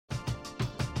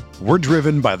We're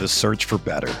driven by the search for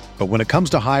better. But when it comes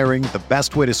to hiring, the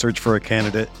best way to search for a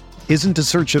candidate isn't to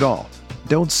search at all.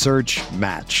 Don't search,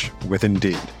 match with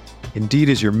Indeed. Indeed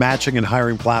is your matching and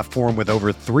hiring platform with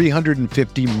over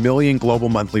 350 million global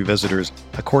monthly visitors,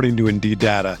 according to Indeed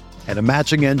data, and a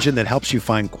matching engine that helps you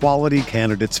find quality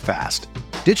candidates fast.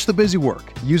 Ditch the busy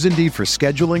work. Use Indeed for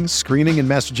scheduling, screening, and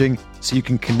messaging so you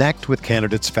can connect with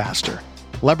candidates faster.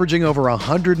 Leveraging over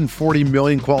 140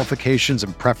 million qualifications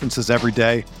and preferences every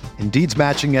day, Indeed's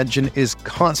matching engine is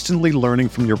constantly learning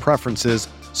from your preferences,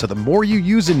 so the more you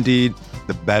use Indeed,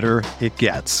 the better it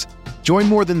gets. Join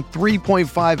more than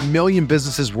 3.5 million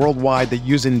businesses worldwide that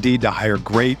use Indeed to hire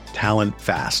great talent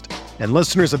fast. And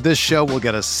listeners of this show will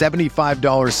get a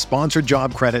 $75 sponsored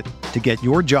job credit to get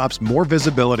your jobs more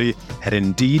visibility at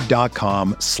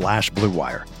Indeed.com/Blue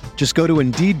Wire. Just go to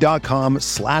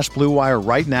Indeed.com/Blue Wire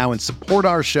right now and support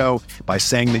our show by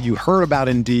saying that you heard about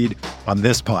Indeed on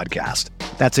this podcast.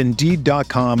 That's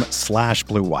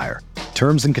Indeed.com/Blue Wire.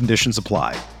 Terms and conditions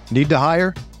apply. Need to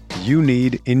hire? You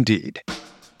need Indeed.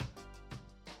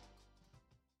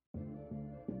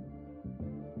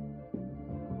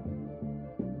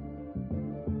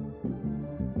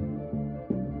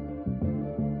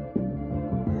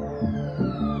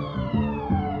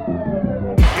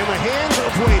 In the hands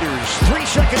of Waiters, 3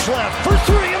 seconds left for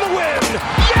 3 in the win.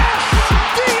 Yes!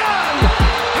 Dion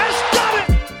has done it!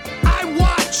 I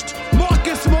watched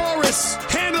Marcus Morris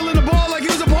handling the ball like he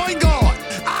was a point guard.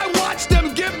 I watched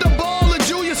them give the ball to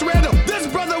Julius Randle. This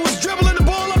brother was dribbling the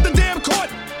ball up the damn court.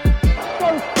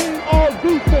 First team all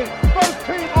defense. First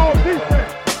team all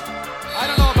defense. I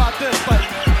don't know about this, but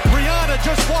Rihanna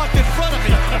just walked in front of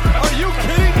me. Are you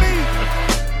kidding me?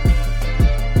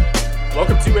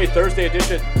 Welcome to a Thursday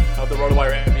edition of the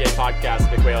RotoWire NBA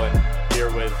podcast. Nick Whalen here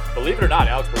with, believe it or not,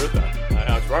 Alex Barutha.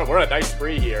 Alex, we're on a nice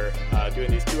spree here, doing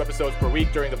these 2 episodes per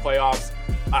week during the playoffs.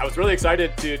 I was really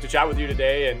excited to chat with you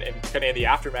today and kind of in the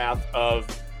aftermath of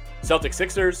Celtics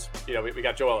Sixers. You know, we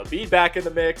got Joel Embiid back in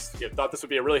the mix. You thought this would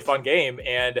be a really fun game,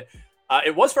 and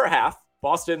it was for a half.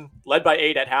 Boston led by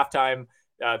 8 at halftime.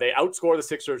 They outscored the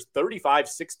Sixers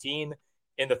 35-16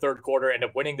 in the third quarter, ended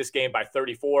up winning this game by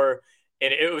 34.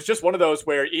 And it was just one of those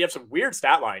where you have some weird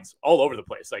stat lines all over the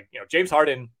place. Like, you know, James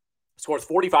Harden scores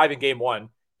 45 in game 1.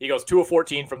 He goes 2 of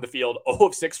 14 from the field, 0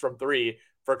 of 6 from 3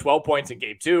 for 12 points in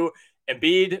game 2.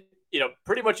 Embiid, you know,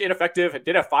 pretty much ineffective.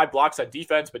 Did have 5 blocks on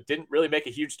defense, but didn't really make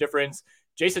a huge difference.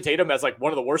 Jason Tatum has like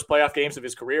one of the worst playoff games of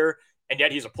his career, and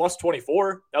yet he's a plus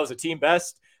 24. That was a team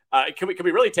best. Can we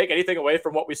really take anything away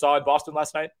from what we saw in Boston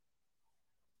last night?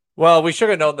 Well, we should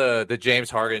have known the James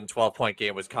Harden 12-point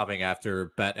game was coming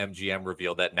after BetMGM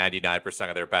revealed that 99%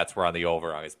 of their bets were on the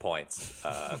over on his points.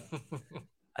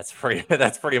 That's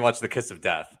pretty much the kiss of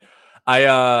death. I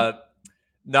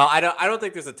don't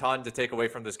think there's a ton to take away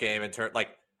from this game in turn. Like,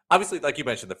 obviously, like you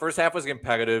mentioned, the first half was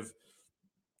competitive.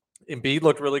 Embiid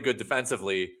looked really good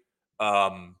defensively.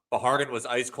 But Harden was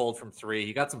ice cold from 3.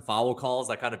 He got some foul calls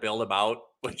that kind of bailed him out,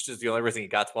 which is the only reason he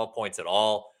got 12 points at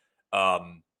all.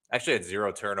 Actually had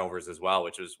 0 turnovers as well,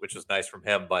 which was nice from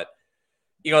him. But,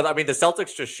 you know, I mean, the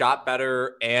Celtics just shot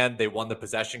better and they won the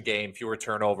possession game, fewer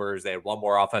turnovers. They had 1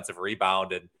 more offensive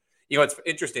rebound. And, you know, it's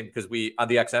interesting because on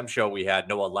the XM show, we had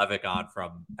Noah Levick on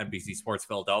from NBC Sports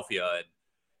Philadelphia. And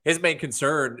his main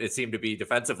concern, it seemed to be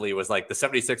defensively, was like the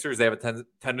 76ers, they have a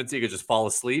tendency to just fall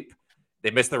asleep.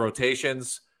 They miss the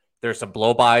rotations. There's some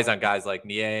blow-bys on guys like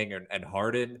Niang and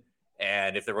Harden.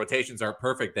 And if the rotations aren't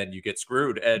perfect, then you get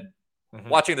screwed. And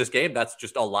watching this game, that's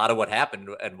just a lot of what happened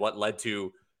and what led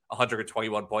to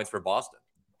 121 points for Boston.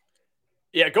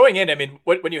 Yeah, going in, I mean,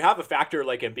 when you have a factor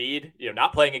like Embiid, you know,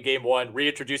 not playing in game 1,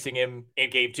 reintroducing him in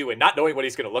game 2, and not knowing what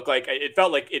he's going to look like, it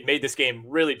felt like it made this game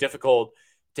really difficult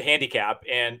to handicap.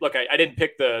 And look, I didn't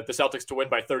pick the Celtics to win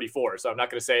by 34, so I'm not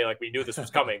going to say like we knew this was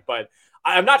coming, but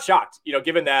I'm not shocked, you know,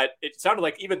 given that it sounded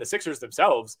like even the Sixers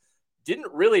themselves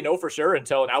didn't really know for sure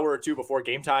until an hour or 2 before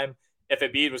game time if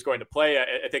Embiid was going to play.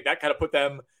 I think that kind of put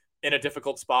them in a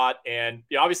difficult spot. And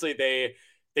you know, obviously they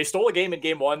stole a game in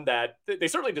game 1 that they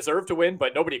certainly deserved to win,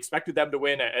 but nobody expected them to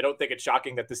win. I don't think it's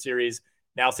shocking that the series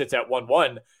now sits at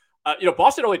 1-1. You know,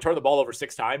 Boston only turned the ball over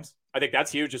 6 times. I think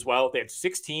that's huge as well. They had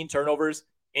 16 turnovers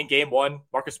in game 1.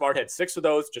 Marcus Smart had 6 of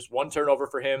those, just 1 turnover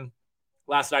for him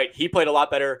last night. He played a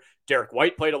lot better. Derek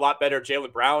White played a lot better.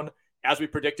 Jaylen Brown, as we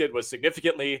predicted, was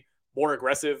significantly more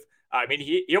aggressive. I mean,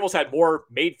 he almost had more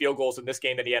made field goals in this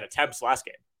game than he had attempts last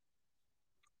game.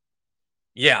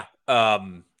 Yeah.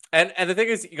 And the thing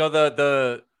is, you know,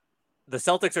 the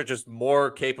Celtics are just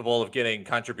more capable of getting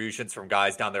contributions from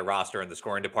guys down their roster in the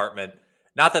scoring department.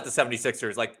 Not that the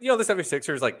 76ers, like, you know, the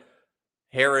 76ers, like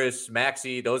Harris,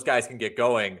 Maxey, those guys can get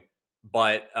going.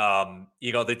 But, the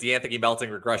DeAnthony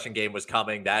Melton regression game was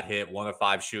coming. That hit 1 of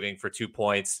 5 shooting for 2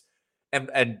 points.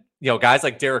 And guys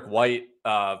like Derek White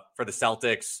for the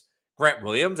Celtics, Grant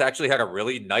Williams actually had a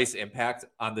really nice impact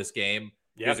on this game.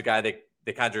 He was a guy that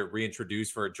they kind of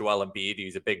reintroduced for Joel Embiid.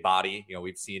 He's a big body.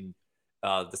 We've seen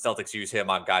the Celtics use him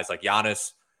on guys like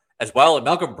Giannis as well. And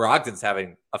Malcolm Brogdon's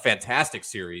having a fantastic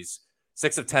series.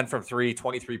 6 of 10 from 3,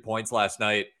 23 points last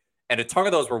night. And a ton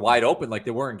of those were wide open like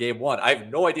they were in game one. I have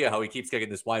no idea how he keeps getting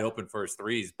this wide open for his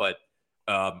threes, but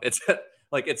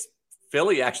it's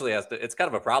Philly actually it's kind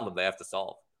of a problem they have to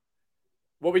solve.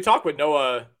 Well, we talked with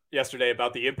Noah yesterday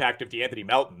about the impact of DeAnthony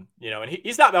Melton, and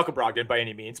he's not Malcolm Brogdon by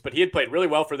any means, but he had played really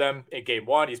well for them in game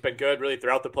one. He's been good really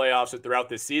throughout the playoffs and throughout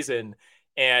this season.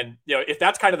 And, if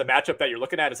that's kind of the matchup that you're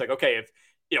looking at, it's like, okay, if,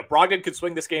 Brogdon could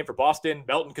swing this game for Boston,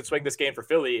 Melton could swing this game for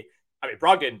Philly. I mean,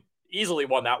 Brogdon easily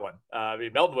won that one.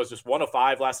 Melton was just 1 of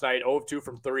 5 last night, 0 of 2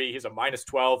 from 3. He's a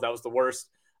 -12. That was the worst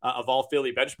of all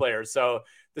Philly bench players. So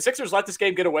the Sixers let this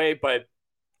game get away, but,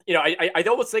 I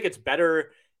almost think it's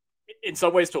better in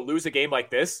some ways to lose a game like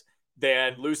this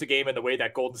than lose a game in the way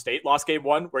that Golden State lost game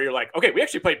one, where you're like, okay, we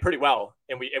actually played pretty well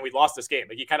and we lost this game.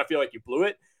 Like you kind of feel like you blew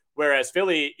it. Whereas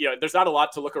Philly, there's not a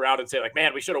lot to look around and say like,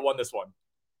 man, we should have won this one.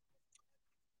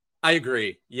 I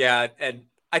agree. Yeah. And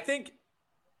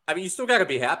you still got to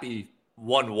be happy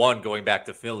 1-1 going back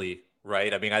to Philly,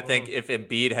 right? I think if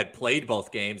Embiid had played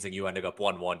both games and you ended up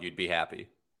 1-1, you'd be happy.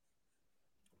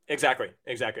 Exactly.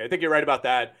 I think you're right about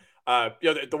that.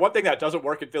 The one thing that doesn't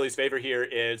work in Philly's favor here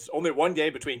is only one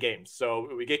game between games. So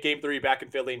we get game 3 back in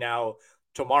Philly now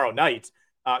tomorrow night.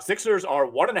 Sixers are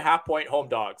 1.5 point home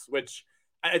dogs, which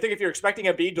I think if you're expecting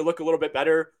Embiid to look a little bit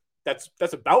better, that's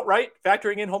about right,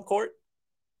 factoring in home court.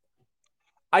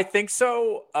 I think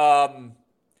so.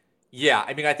 Yeah.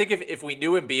 I think if we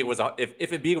knew Embiid was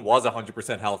if Embiid was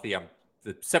 100% healthy,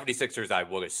 the 76ers, I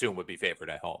would assume, would be favored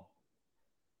at home.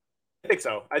 I think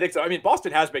so.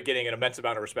 Boston has been getting an immense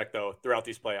amount of respect though throughout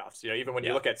these playoffs. Even when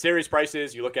you look at series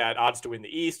prices, you look at odds to win the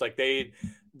East, like the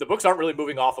books aren't really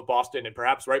moving off of Boston, and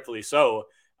perhaps rightfully so.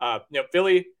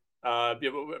 Philly, I'm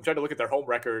trying to look at their home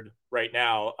record right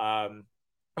now.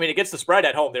 Against the spread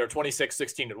at home, they were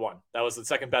 26-16-1. That was the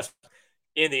second best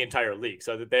in the entire league.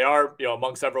 So that they are,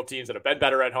 among several teams that have been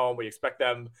better at home. We expect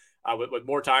them with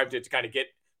more time to kind of get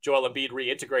Joel Embiid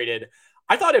reintegrated.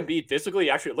 I thought Embiid physically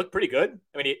actually looked pretty good.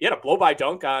 He had a blow-by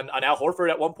dunk on Al Horford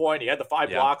at one point. He had the 5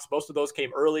 blocks. Most of those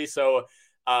came early. So,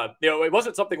 it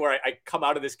wasn't something where I come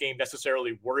out of this game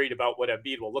necessarily worried about what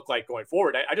Embiid will look like going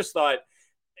forward. I just thought,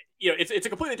 it's a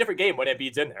completely different game when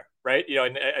Embiid's in there, right?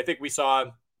 And I think we saw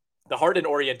the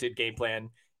Harden-oriented game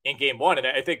plan in game one. And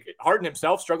I think Harden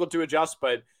himself struggled to adjust,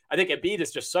 but I think Embiid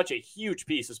is just such a huge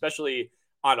piece, especially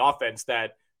on offense,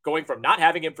 that going from not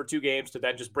having him for 2 games to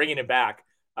then just bringing him back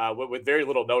with very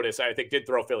little notice, I think did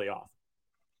throw Philly off.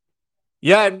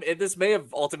 Yeah, and this may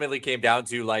have ultimately came down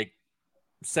to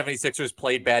 76ers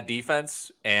played bad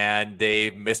defense and they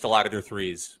missed a lot of their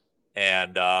threes.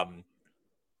 And,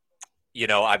 they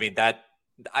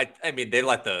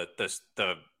let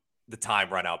the time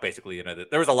run out basically.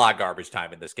 There was a lot of garbage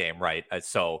time in this game, right?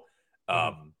 So,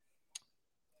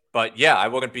 but yeah, I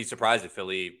wouldn't be surprised if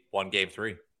Philly won game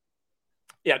 3.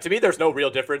 Yeah, to me, there's no real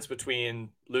difference between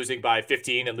losing by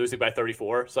 15 and losing by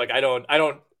 34. So I don't,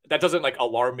 that doesn't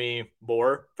alarm me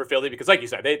more for Philly because like you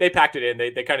said, they packed it in.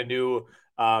 They kind of knew,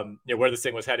 where this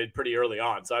thing was headed pretty early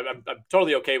on. So I'm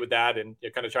totally okay with that. And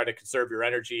you're kind of trying to conserve your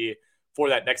energy for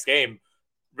that next game.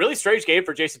 Really strange game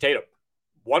for Jason Tatum.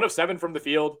 1 of 7 from the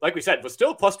field. Like we said, was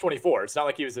still plus 24. It's not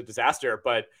like he was a disaster,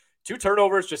 but 2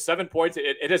 turnovers, just 7 points.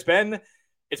 It's been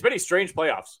a strange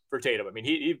playoffs for Tatum.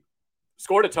 He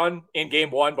scored a ton in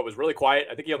game 1, but was really quiet.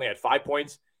 I think he only had 5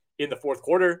 points in the fourth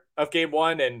quarter of game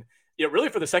 1. And really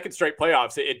for the second straight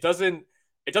playoffs, it doesn't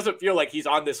feel like he's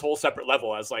on this whole separate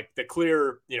level as the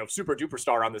clear, super duper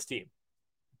star on this team.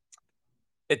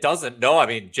 It doesn't. No,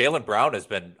 Jaylen Brown has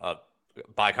been,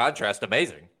 by contrast,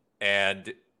 amazing.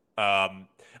 And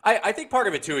I think part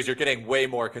of it too is you're getting way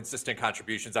more consistent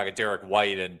contributions out of Derek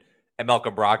White and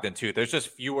Malcolm Brogdon too. There's just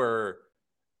fewer.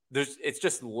 It's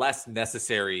just less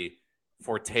necessary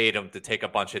for Tatum to take a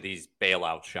bunch of these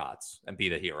bailout shots and be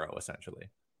the hero, essentially.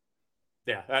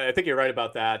 Yeah, I think you're right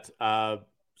about that.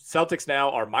 Celtics now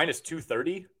are minus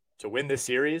 230 to win this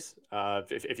series.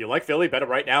 If you like Philly, bet them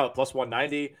right now at plus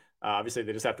 190. Obviously,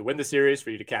 they just have to win the series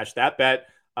for you to cash that bet.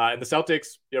 And the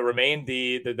Celtics remain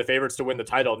the favorites to win the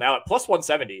title now at plus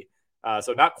 170.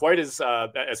 So not quite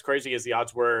as crazy as the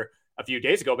odds were a few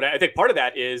days ago. But I think part of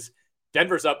that is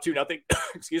Denver's up 2-0.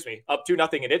 Excuse me, up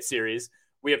 2-0 in its series.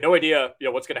 We have no idea,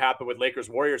 what's going to happen with Lakers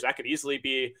Warriors. That could easily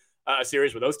be a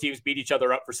series where those teams beat each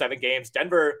other up for 7 games.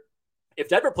 Denver if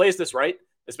Denver plays this right,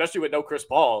 especially with no Chris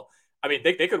Paul, I mean,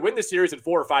 they could win this series in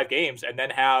 4 or 5 games and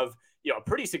then have, a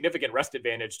pretty significant rest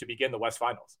advantage to begin the West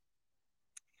Finals.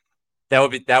 That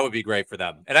would be great for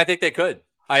them. And I think they could.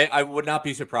 I would not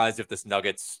be surprised if this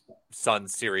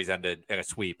Nuggets-Suns series ended in a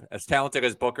sweep. As talented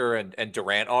as Booker and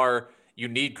Durant are, you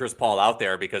need Chris Paul out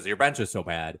there because your bench is so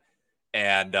bad.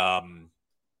 And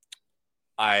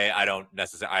I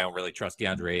don't really trust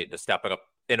DeAndre Ayton to step it up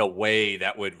in a way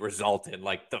that would result in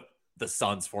like the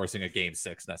Suns forcing a game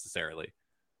 6 necessarily.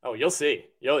 Oh, you'll see.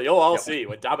 You'll all see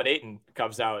when Dominating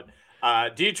comes out.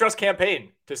 Do you trust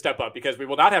Campaign to step up? Because we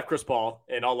will not have Chris Paul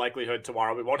in all likelihood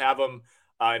tomorrow. We won't have him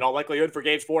in all likelihood for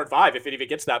games 4 and 5 if it even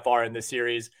gets that far in this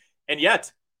series. And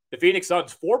yet, the Phoenix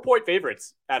Suns 4-point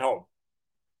favorites at home.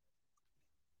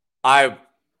 I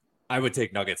would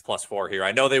take Nuggets +4 here.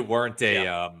 I know they weren't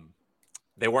a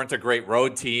great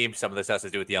road team. Some of this has to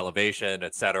do with the elevation,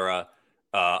 et cetera,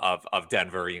 of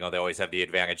Denver. They always have the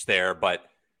advantage there, but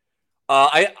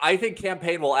I think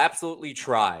Campaign will absolutely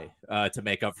try to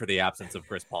make up for the absence of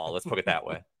Chris Paul. Let's put it that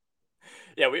way.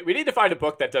 Yeah, we need to find a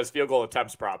book that does field goal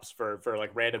attempts props for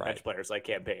like random bench players like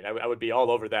Campaign. I would be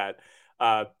all over that.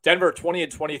 Denver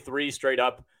 20-23 straight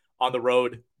up on the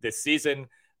road this season.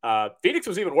 Phoenix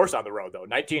was even worse on the road though,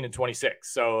 19-26.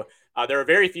 So there are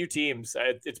very few teams.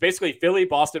 It's basically Philly,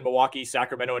 Boston, Milwaukee,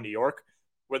 Sacramento, and New York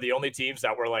were the only teams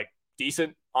that were like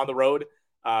decent on the road.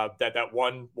 That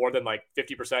won more than like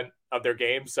 50% of their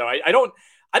games. So I don't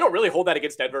really hold that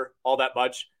against Denver all that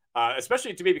much,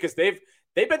 especially to me because they've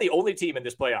been the only team in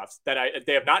this playoffs that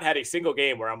they have not had a single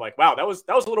game where I'm like, wow, that was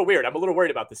a little weird. I'm a little worried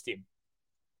about this team.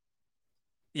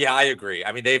 Yeah, I agree.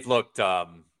 I mean, they've looked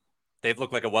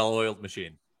like a well-oiled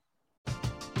machine.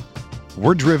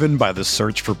 We're driven by the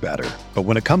search for better, but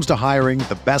when it comes to hiring,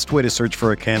 the best way to search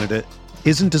for a candidate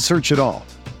isn't to search at all.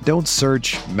 Don't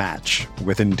search, match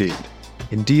with Indeed.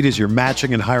 Indeed is your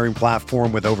matching and hiring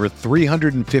platform with over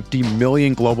 350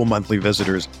 million global monthly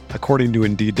visitors, according to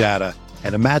Indeed data,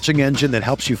 and a matching engine that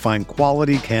helps you find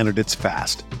quality candidates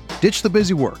fast. Ditch the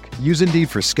busy work. Use Indeed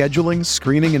for scheduling,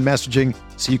 screening, and messaging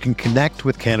so you can connect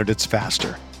with candidates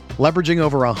faster. Leveraging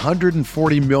over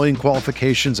 140 million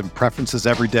qualifications and preferences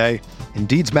every day,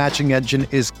 Indeed's matching engine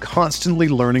is constantly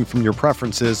learning from your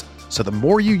preferences, so the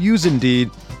more you use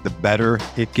Indeed, the better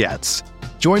it gets.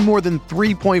 Join more than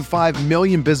 3.5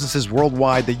 million businesses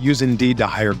worldwide that use Indeed to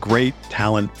hire great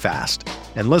talent fast.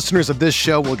 And listeners of this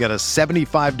show will get a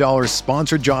 $75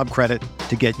 sponsored job credit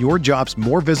to get your jobs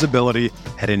more visibility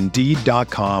at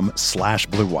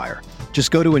Indeed.com/Blue Wire. Just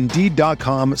go to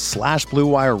Indeed.com/Blue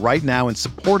Wire right now and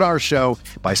support our show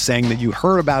by saying that you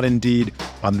heard about Indeed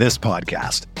on this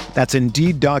podcast. That's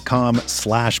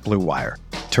Indeed.com/Blue Wire.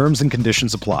 Terms and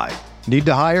conditions apply. Need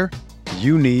to hire?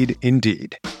 You need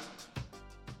Indeed.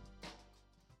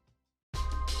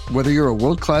 Whether you're a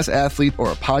world-class athlete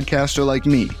or a podcaster like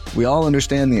me, we all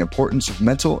understand the importance of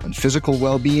mental and physical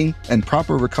well-being and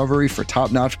proper recovery for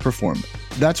top-notch performance.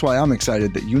 That's why I'm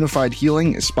excited that Unified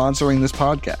Healing is sponsoring this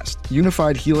podcast.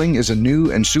 Unified Healing is a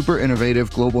new and super innovative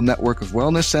global network of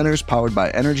wellness centers powered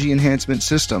by Energy Enhancement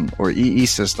System, or EE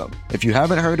System. If you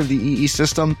haven't heard of the EE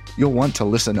System, you'll want to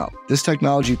listen up. This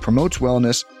technology promotes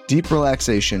wellness, deep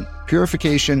relaxation,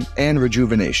 purification, and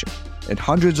rejuvenation. At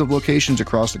hundreds of locations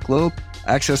across the globe,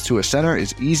 access to a center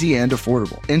is easy and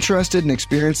affordable. Interested in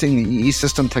experiencing the EE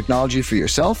System technology for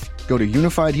yourself? Go to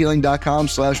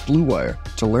unifiedhealing.com/Blue Wire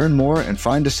to learn more and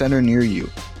find a center near you.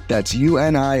 That's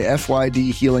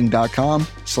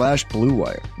UNIFYDhealing.com/Blue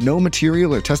Wire. No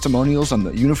material or testimonials on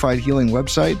the Unified Healing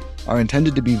website are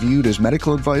intended to be viewed as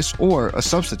medical advice or a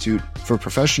substitute for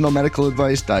professional medical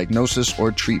advice, diagnosis,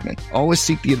 or treatment. Always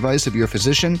seek the advice of your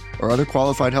physician or other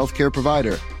qualified healthcare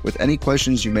provider with any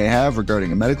questions you may have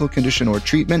regarding a medical condition or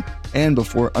treatment and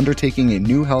before undertaking a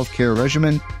new healthcare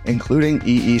regimen, including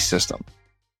EE System.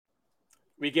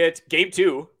 We get game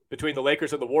 2 between the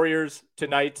Lakers and the Warriors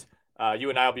tonight. You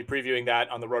and I will be previewing that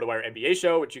on the RotoWire NBA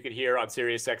show, which you can hear on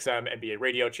SiriusXM NBA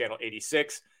Radio channel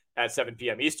 86 at 7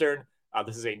 p.m. Eastern.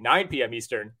 This is a 9 p.m.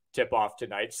 Eastern tip-off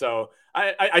tonight. So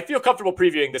I feel comfortable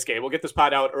previewing this game. We'll get this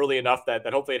pod out early enough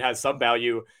that hopefully it has some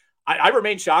value. I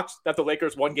remain shocked that the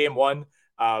Lakers won game 1.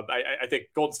 I think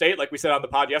Golden State, like we said on the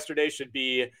pod yesterday, should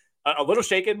be a little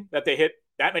shaken that they hit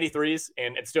that many threes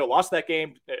and still lost that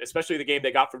game, especially the game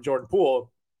they got from Jordan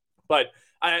Poole. But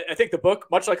I think the book,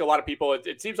 much like a lot of people,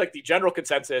 it seems like the general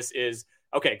consensus is,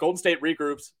 okay, Golden State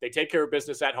regroups. They take care of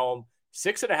business at home.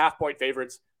 6.5-point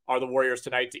favorites are the Warriors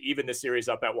tonight to even this series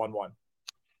up at 1-1.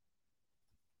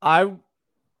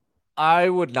 I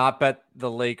would not bet the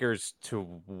Lakers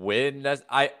to win.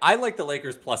 I like the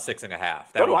Lakers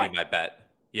 +6.5. That would be my bet.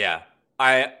 Yeah.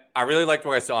 I really liked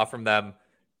what I saw from them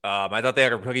I thought they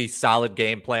had a pretty solid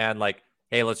game plan. Like,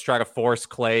 hey, let's try to force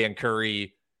Clay and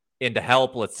Curry into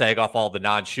help. Let's sag off all the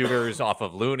non-shooters off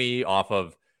of Looney, off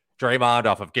of Draymond,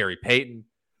 off of Gary Payton.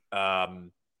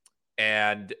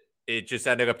 And it just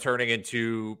ended up turning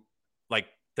into like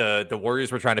the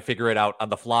Warriors were trying to figure it out on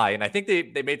the fly. And I think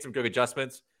they made some good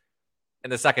adjustments in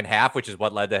the second half, which is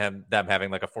what led to them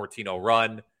having like a 14-0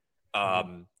 run.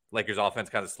 Lakers offense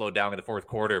kind of slowed down in the fourth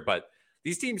quarter, but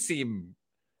these teams seem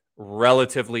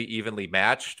relatively evenly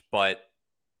matched, but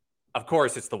of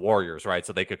course it's the Warriors, right?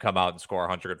 So they could come out and score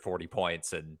 140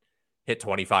 points and hit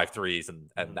 25 threes, and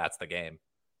that's the game.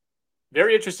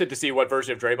 Very interested to see what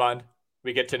version of Draymond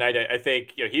we get tonight. I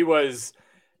think he was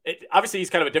obviously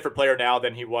he's kind of a different player now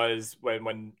than he was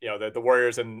when the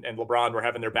Warriors and LeBron were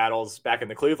having their battles back in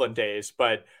the Cleveland days.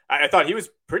 But I thought he was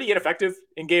pretty ineffective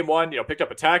in game one. Picked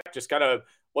up a tech, just kind of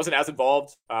wasn't as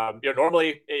involved.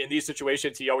 Normally in these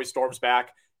situations he always storms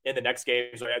back in the next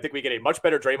game. So I think we get a much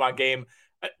better Draymond game.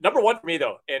 Number one for me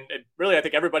though, and really I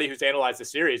think everybody who's analyzed the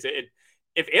series,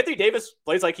 if Anthony Davis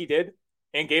plays like he did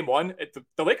in game one,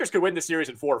 the Lakers could win this series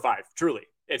in 4 or 5. Truly,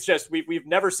 it's just we've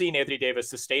never seen Anthony Davis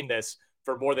sustain this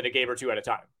for more than a game or two at a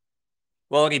time.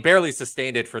 Well, and he barely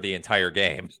sustained it for the entire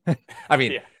game. I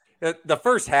mean, the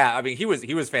first half. I mean, he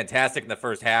was fantastic in the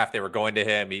first half. They were going to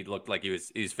him. He looked like he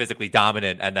was physically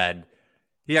dominant, and then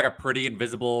he had a pretty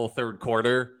invisible third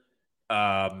quarter.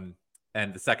 And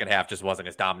the second half just wasn't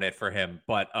as dominant for him.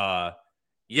 But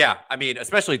yeah, I mean,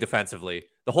 especially defensively,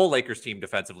 the whole Lakers team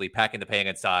defensively, packing the paint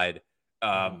inside.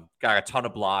 Got a ton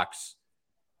of blocks.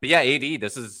 But yeah, AD,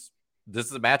 this is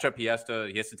a matchup he has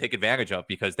to take advantage of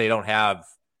because they don't have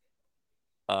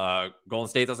Golden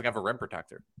State doesn't have a rim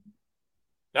protector.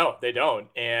 No, they don't.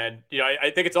 And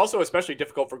I think it's also especially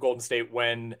difficult for Golden State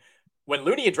when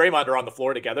Looney and Draymond are on the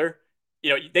floor together.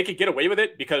 They could get away with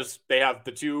it because they have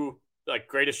the two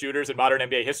greatest shooters in modern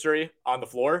NBA history on the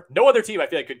floor. No other team I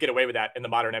feel like could get away with that in the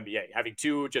modern NBA, having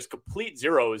two just complete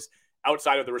zeros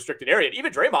outside of the restricted area. And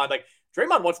even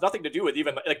Draymond wants nothing to do with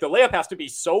even the layup has to be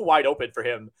so wide open for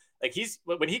him. Like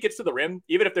when he gets to the rim,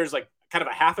 even if there's kind of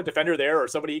a half a defender there or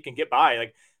somebody he can get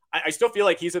by, I still feel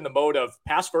like he's in the mode of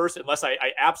pass first unless I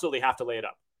absolutely have to lay it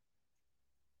up.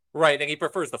 Right. And he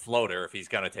prefers the floater if he's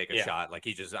going to take a shot. Like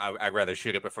I'd rather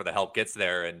shoot it before the help gets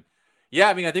there. And yeah,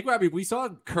 I mean, we saw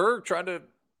Kerr trying to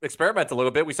experiment a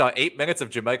little bit. We saw 8 minutes of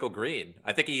JaMychal Green.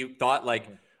 I think he thought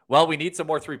well, we need some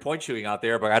more 3-point shooting out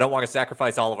there, but I don't want to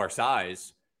sacrifice all of our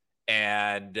size.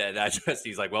 And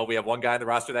he's like, well, we have one guy in the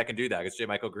roster that can do that. It's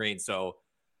JaMychal Green. So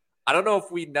I don't know if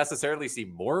we necessarily see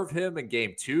more of him in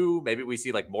game 2. Maybe we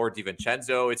see more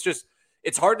DiVincenzo.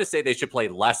 It's hard to say they should play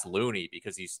less Looney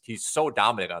because he's so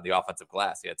dominant on the offensive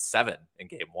glass. He had 7 in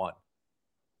game 1.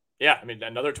 Yeah, I mean,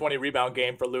 another 20 rebound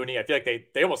game for Looney. I feel like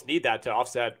they almost need that to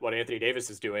offset what Anthony Davis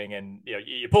is doing. And,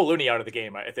 you pull Looney out of the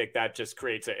game, I think that just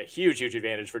creates a huge, huge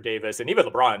advantage for Davis and even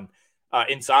LeBron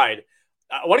inside.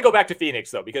 I want to go back to Phoenix,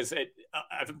 though, because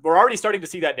we're already starting to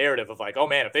see that narrative of oh,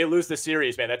 man, if they lose this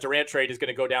series, man, that Durant trade is going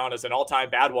to go down as an all-time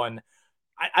bad one.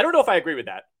 I don't know if I agree with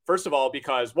that. First of all,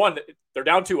 because, one, they're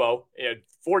down 2-0.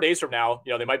 4 days from now,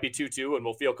 they might be 2-2, and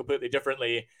we'll feel completely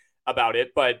differently about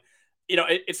it. But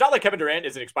it's not like Kevin Durant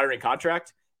is an expiring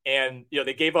contract. And,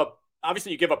 they gave up,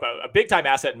 obviously you give up a big time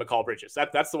asset in McCall Bridges.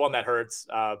 That's the one that hurts.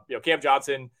 Cam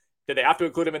Johnson, did they have to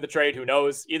include him in the trade? Who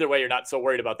knows? Either way, you're not so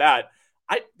worried about that.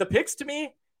 The picks to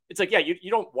me, it's you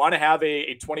don't want to have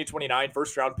a 2029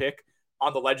 first round pick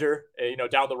on the ledger,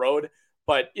 down the road,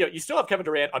 but you still have Kevin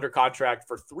Durant under contract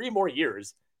for 3 more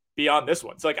years beyond this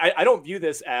one. So I don't view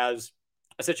this as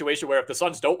a situation where if the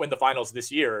Suns don't win the finals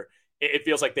this year, it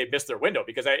feels like they've missed their window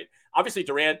because obviously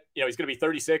Durant, he's going to be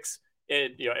 36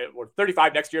 and, or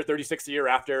 35 next year, 36 the year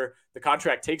after the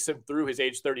contract takes him through his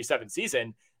age 37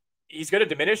 season. He's going to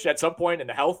diminish at some point and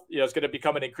the health, is going to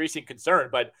become an increasing concern,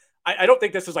 but I don't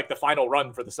think this is the final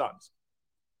run for the Suns.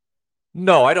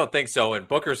 No, I don't think so. And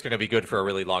Booker's going to be good for a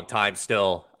really long time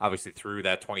still, obviously through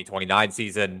that 2029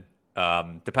 season,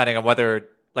 depending on whether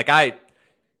I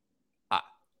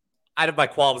have my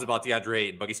qualms about DeAndre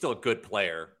Ayton, but he's still a good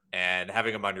player. And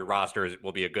having him on your roster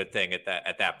will be a good thing at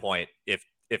that point if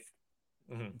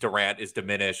Durant is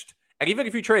diminished. And even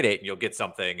if you trade Ayton, you'll get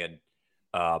something. And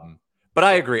but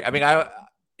I agree. I mean,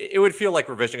 it would feel like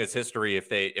revisionist history if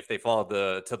they fall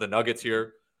to the Nuggets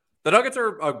here. The Nuggets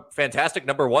are a fantastic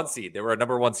number 1 seed. They were a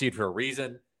number 1 seed for a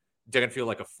reason. Didn't feel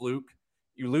like a fluke.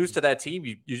 You lose to that team,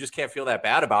 you just can't feel that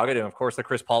bad about it. And of course, the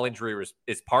Chris Paul injury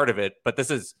is part of it. But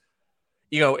this is,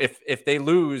 if they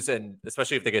lose, and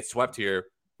especially if they get swept here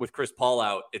with Chris Paul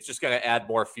out, it's just going to add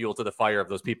more fuel to the fire of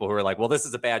those people who are well, this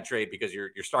is a bad trade because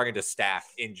you're starting to stack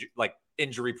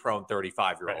injury-prone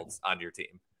 35-year-olds on your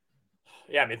team.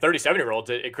 Yeah, I mean, 37-year-olds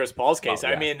in Chris Paul's case.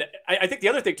 Well, yeah. I mean, I think the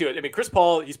other thing, too, I mean, Chris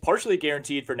Paul, he's partially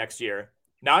guaranteed for next year,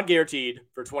 non-guaranteed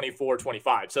for 24,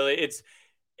 25. So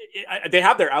they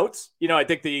have their outs. I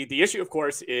think the issue, of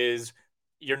course, is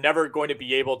you're never going to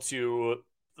be able to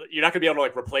 – you're not going to be able to,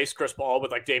 like, replace Chris Paul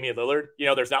with, like, Damian Lillard.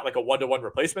 There's not, like, a one-to-one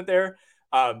replacement there.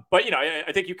 But,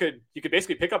 I think you could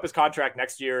basically pick up his contract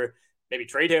next year, maybe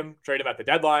trade him at the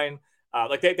deadline.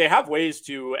 They have ways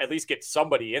to at least get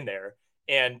somebody in there.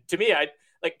 And to me,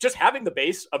 just having the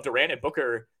base of Durant and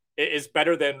Booker is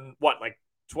better than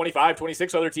 25,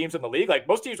 26 other teams in the league. Like,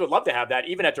 most teams would love to have that,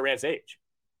 even at Durant's age.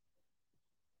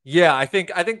 Yeah, I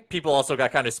think people also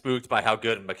got kind of spooked by how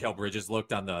good Mikal Bridges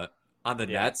looked on the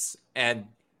Nets, and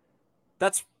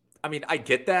that's, I mean, I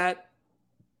get that,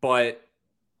 but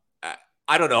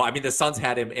I don't know. I mean, the Suns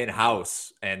had him in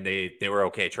house, and they were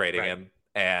okay trading him,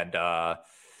 and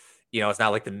it's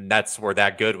not like the Nets were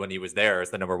that good when he was there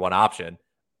as the number one option.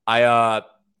 I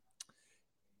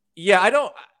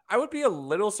would be a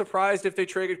little surprised if they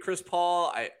traded Chris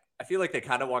Paul. I feel like they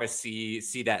kind of want to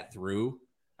see that through.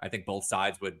 I think both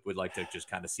sides would like to just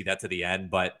kind of see that to the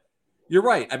end, but you're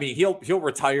right. I mean, he'll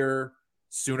retire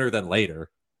sooner than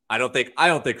later. I don't think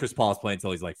Chris Paul is playing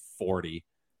until he's like 40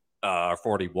 or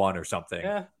 41 or something.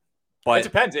 Yeah. But it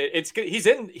depends. He's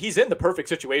in the perfect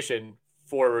situation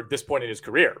for this point in his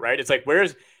career, right? It's like,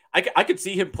 I could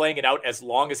see him playing it out as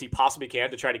long as he possibly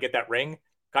can to try to get that ring,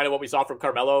 kind of what we saw from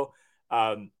Carmelo.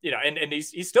 And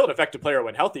he's still an effective player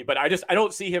when healthy, but I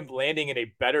don't see him landing in a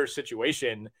better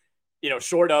situation,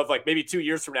 short of like maybe 2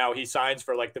 years from now, he signs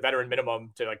for like the veteran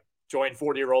minimum to like join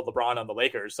 40-year-old LeBron on the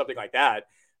Lakers, something like that.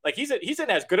 Like he's in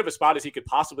as good of a spot as he could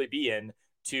possibly be in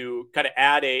to kind of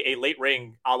add a late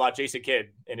ring a la Jason Kidd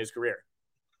in his career.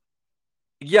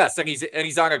 Yes, and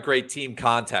he's on a great team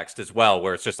context as well,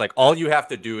 where it's just like all you have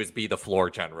to do is be the floor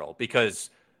general,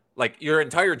 because like your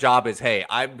entire job is, hey,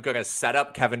 I'm going to set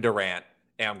up Kevin Durant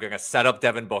and I'm going to set up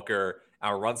Devin Booker.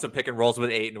 I'll run some pick and rolls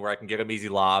with Ayton where I can get him easy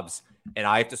lobs, and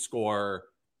I have to score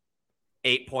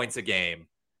 8 points a game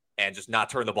and just not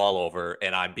turn the ball over,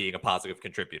 and I'm being a positive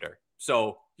contributor.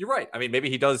 So you're right. I mean, maybe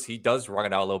he does run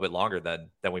it out a little bit longer than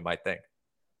we might think.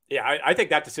 Yeah, I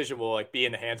think that decision will like be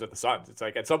in the hands of the Suns. It's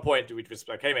like at some point, do we just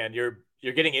like, hey man, you're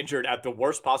getting injured at the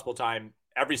worst possible time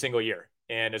every single year,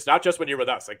 and it's not just when you're with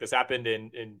us. Like this happened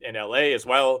in LA as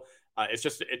well.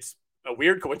 It's a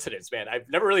weird coincidence, man. I've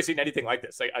never really seen anything like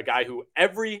this. Like a guy who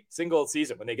every single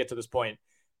season when they get to this point,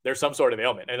 there's some sort of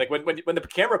ailment. And like when the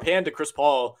camera panned to Chris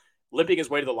Paul limping his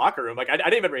way to the locker room, like I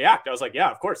didn't even react. I was like, yeah,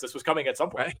 of course, this was coming at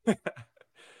some point. Right?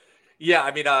 Yeah,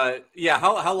 I mean,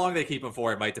 how long they keep him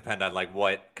for, it might depend on like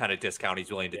what kind of discount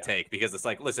he's willing to take, because it's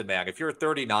like, listen, man, if you're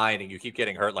 39 and you keep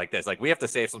getting hurt like this, like we have to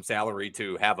save some salary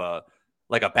to have a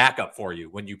backup for you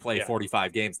when you play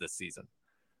 45 games this season.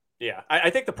 Yeah,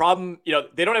 I think the problem,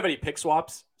 they don't have any pick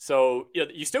swaps. So,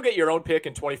 you still get your own pick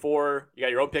in 24. You got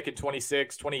your own pick in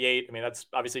 26, 28. I mean, that's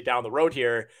obviously down the road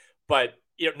here. But,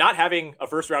 not having a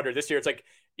first rounder this year, it's like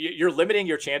you're limiting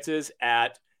your chances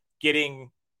at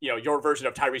getting, your version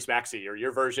of Tyrese Maxey or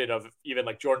your version of even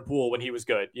like Jordan Poole when he was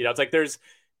good. It's like there's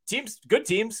good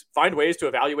teams find ways to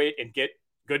evaluate and get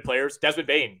good players. Desmond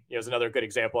Bane, is another good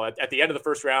example at the end of the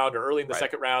first round or early in the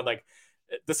second round. Like,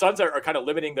 the Suns are kind of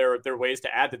limiting their ways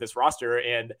to add to this roster.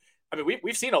 And I mean,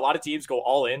 we've seen a lot of teams go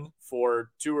all in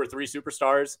for 2 or 3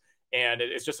 superstars, and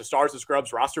it's just a stars and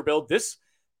scrubs roster build. This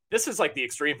is like the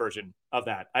extreme version of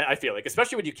that. I feel like,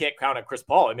 especially when you can't count on Chris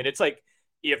Paul. I mean, it's like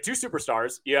you have 2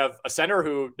 superstars, you have a center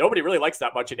who nobody really likes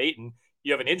that much in Ayton,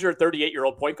 you have an injured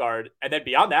 38-year-old point guard, and then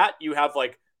beyond that, you have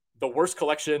like the worst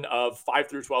collection of 5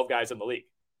 through 12 guys in the league.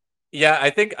 Yeah, I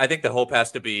think the hope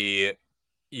has to be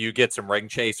you get some ring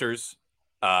chasers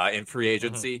in free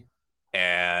agency,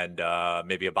 and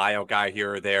maybe a buyout guy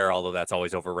here or there, although that's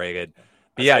always overrated.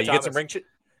 But yeah, you get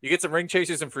some ring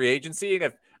chasers in free agency.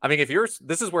 And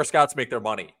this is where scouts make their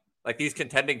money. Like these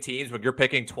contending teams, when you're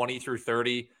picking 20 through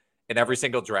 30 in every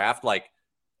single draft, like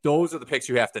those are the picks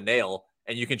you have to nail.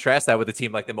 And you contrast that with a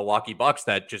team like the Milwaukee Bucks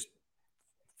that just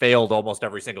failed almost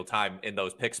every single time in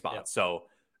those pick spots. Yeah. So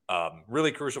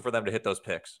really crucial for them to hit those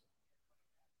picks.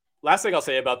 Last thing I'll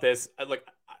say about this,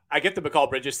 I get the Mikal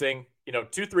Bridges thing.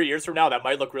 2-3 years from now, that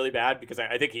might look really bad because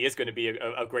I think he is going to be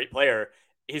a great player.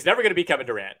 He's never going to be Kevin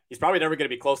Durant. He's probably never going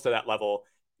to be close to that level.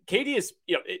 KD is,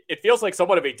 it feels like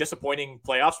somewhat of a disappointing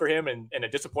playoffs for him and a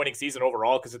disappointing season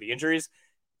overall because of the injuries.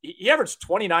 He averaged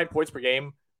 29 points per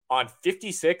game on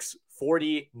 56,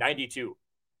 40, 92.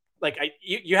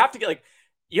 You have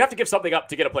to give something up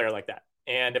to get a player like that.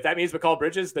 And if that means Mikal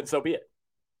Bridges, then so be it.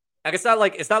 Like it's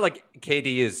not like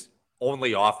KD is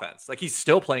only offense. Like he's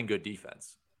still playing good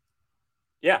defense.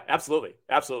 Yeah, absolutely.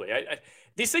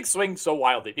 these things swing so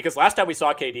wildly because last time we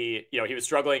saw KD, he was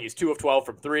struggling. He's 2 of 12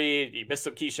 from 3. He missed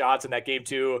some key shots in that game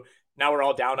too. Now we're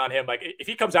all down on him. Like if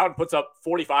he comes out and puts up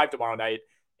 45 tomorrow night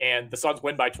and the Suns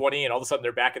win by 20 and all of a sudden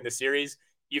they're back in this series,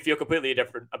 you feel completely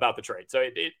different about the trade. So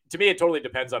to me, it totally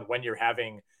depends on when you're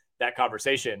having that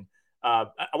conversation. I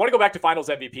want to go back to Finals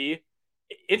MVP.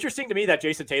 Interesting to me that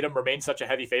Jason Tatum remains such a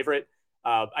heavy favorite.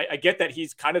 I get that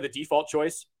he's kind of the default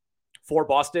choice for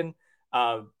Boston,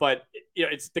 but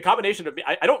it's the combination of.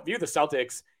 I don't view the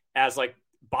Celtics as like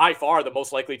by far the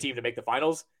most likely team to make the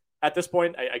finals at this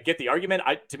point. I get the argument.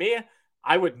 To me,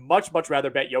 I would much rather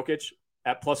bet Jokic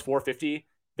at plus 450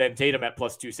 than Tatum at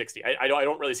plus 260. I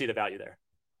don't really see the value there.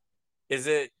 Is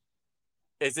it?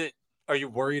 Are you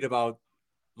worried about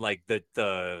like the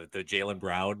Jaylen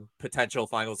Brown potential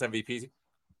Finals MVP?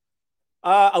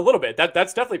 A little bit.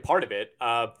 That's definitely part of it.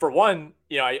 For one,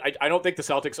 I don't think the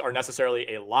Celtics are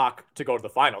necessarily a lock to go to the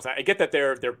finals. I get that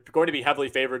they're going to be heavily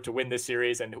favored to win this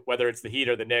series, and whether it's the Heat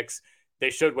or the Knicks,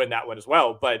 they should win that one as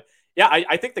well. But yeah,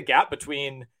 I think the gap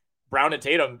between Brown and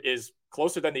Tatum is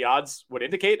closer than the odds would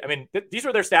indicate. I mean, these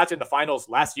were their stats in the finals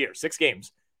last year, 6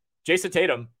 games. Jason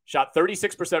Tatum shot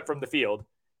 36% from the field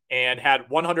and had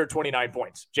 129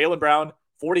 points. Jaylen Brown,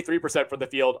 43% from the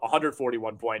field,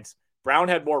 141 points. Brown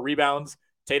had more rebounds.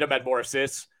 Tatum had more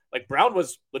assists. Like Brown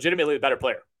was legitimately the better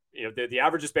player. The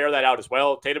averages bear that out as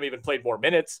well. Tatum even played more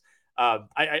minutes.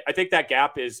 I think that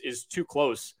gap is too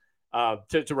close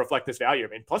to reflect this value. I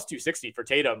mean, plus 260 for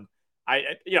Tatum. I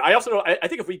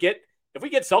think if we get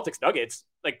Celtics Nuggets,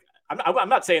 like I'm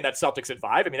not saying that Celtics in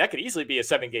 5. I mean, that could easily be a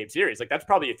 7-game series. Like that's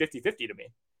probably a 50-50 to me.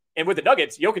 And with the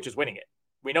Nuggets, Jokic is winning it.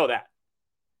 We know that.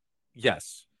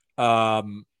 Yes.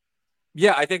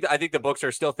 Yeah, I think the books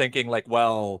are still thinking like,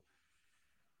 well,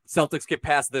 Celtics get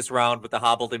past this round with the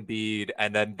hobbled Embiid,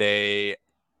 and then they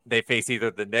face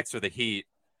either the Knicks or the Heat,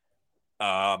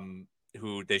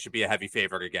 who they should be a heavy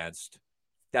favorite against.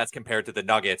 That's compared to the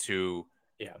Nuggets, who,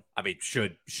 I mean,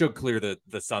 should clear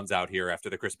the Suns out here after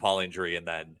the Chris Paul injury, and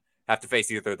then have to face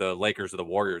either the Lakers or the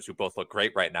Warriors, who both look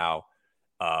great right now.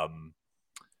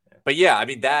 But yeah, I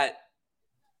mean that.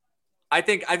 I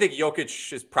think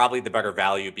Jokic is probably the better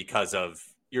value because of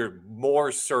you're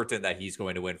more certain that he's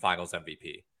going to win Finals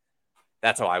MVP.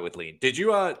 That's how I would lean. Did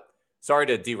you? Sorry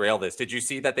to derail this. Did you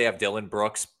see that they have Dylan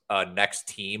Brooks next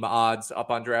team odds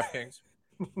up on DraftKings?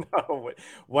 No.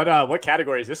 What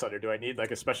category is this under? Do I need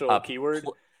like a special keyword?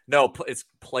 No, it's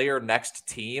player next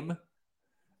team.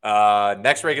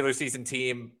 Next regular season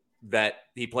team that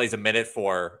he plays a minute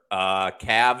for.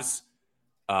 Cavs.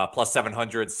 Plus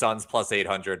 700, Suns plus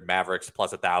 800, Mavericks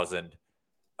plus 1,000,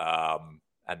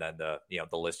 and then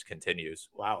the list continues.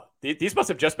 Wow, these must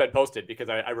have just been posted because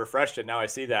I refreshed it. Now I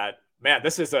see that. Man,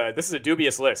 this is a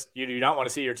dubious list. You do not want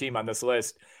to see your team on this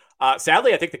list.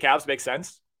 Sadly, I think the Cavs make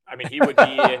sense. I mean, he would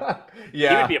be he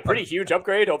would be a pretty huge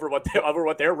upgrade over what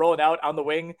they're rolling out on the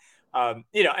wing.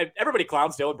 Everybody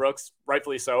clowns Dylan Brooks,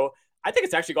 rightfully so. I think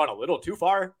it's actually gone a little too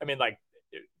far. I mean, like.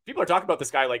 People are talking about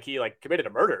this guy like he committed a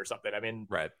murder or something. I mean,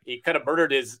 right. He kind of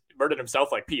murdered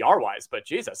himself like PR wise, but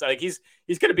Jesus, like he's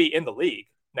going to be in the league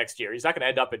next year. He's not going to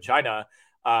end up in China.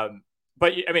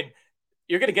 But I mean,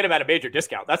 you're going to get him at a major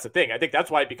discount. That's the thing. I think that's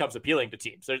why it becomes appealing to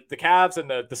teams. The Cavs and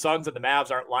the Suns and the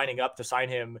Mavs aren't lining up to sign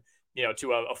him,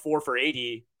 to a 4 for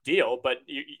 $80 deal. But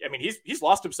I mean, he's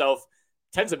lost himself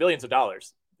tens of millions of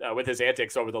dollars with his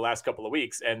antics over the last couple of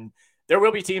weeks, and there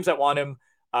will be teams that want him.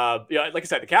 Like I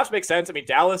said, the Cavs make sense. I mean,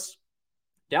 Dallas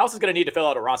is going to need to fill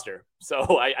out a roster,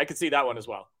 so I could see that one as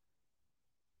well.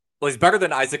 Well, he's better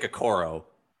than Isaac Okoro.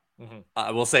 Mm-hmm.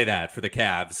 I will say that for the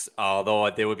Cavs, although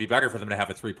it would be better for them to have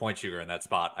a 3-point shooter in that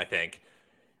spot, I think.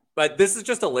 But this is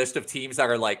just a list of teams that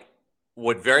are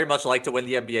would very much like to win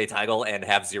the NBA title and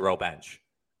have zero bench.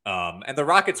 And the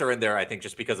Rockets are in there, I think,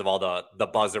 just because of all the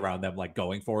buzz around them,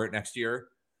 going for it next year.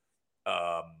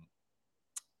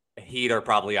 Heat are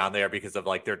probably on there because of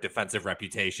their defensive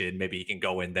reputation. Maybe he can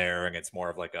go in there and it's more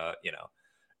of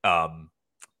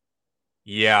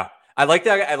yeah. I like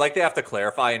that. They have to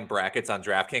clarify in brackets on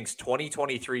DraftKings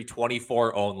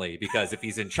 2023-24 only, because if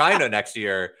he's in China next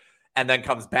year and then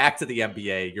comes back to the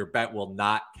NBA, your bet will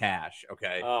not cash.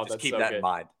 Okay. Just keep that in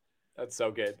mind. That's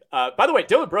so good. By the way,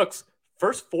 Dylan Brooks,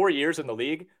 first 4 years in the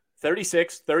league,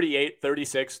 36, 38,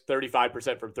 36,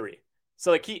 35% from 3.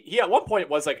 So he at one point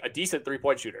was a decent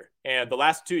 3-point shooter, and the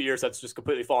last 2 years that's just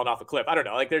completely fallen off a cliff. I don't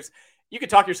know. You could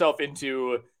talk yourself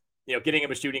into getting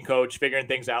him a shooting coach, figuring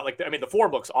things out. The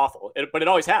form looks awful, but it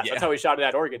always has. Yeah. That's how he shot it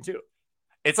at Oregon too.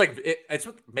 It's it's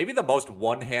maybe the most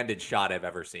one-handed shot I've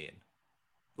ever seen.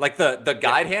 The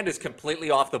guide hand is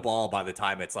completely off the ball by the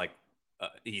time it's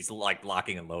he's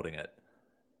locking and loading it.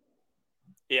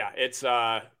 Yeah, it's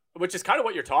which is kind of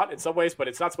what you're taught in some ways, but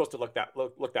it's not supposed to look that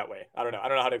way. I don't know. I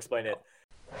don't know how to explain it.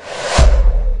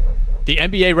 The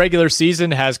NBA regular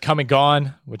season has come and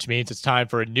gone, which means it's time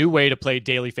for a new way to play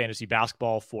daily fantasy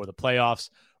basketball for the playoffs.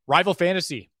 Rival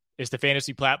Fantasy is the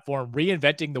fantasy platform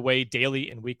reinventing the way daily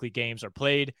and weekly games are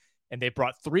played, and they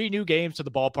brought 3 new games to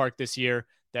the ballpark this year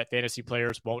that fantasy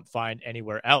players won't find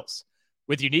anywhere else.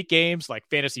 With unique games like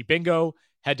Fantasy Bingo,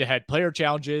 head-to-head player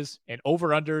challenges, and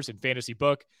over-unders in Fantasy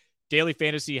Book, Daily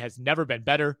Fantasy has never been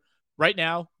better. Right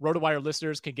now, RotoWire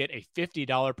listeners can get a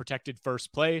 $50 protected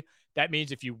first play. That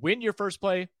means if you win your first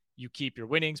play, you keep your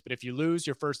winnings. But if you lose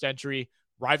your first entry,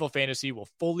 Rival Fantasy will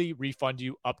fully refund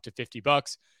you up to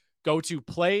 $50. Go to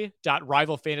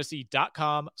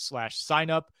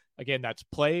play.rivalfantasy.com/signup. Again, that's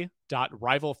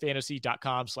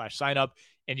play.rivalfantasy.com/signup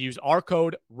and use our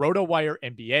code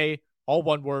RotoWireNBA, all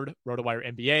one word,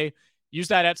 RotoWireNBA. Use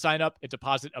that at sign up and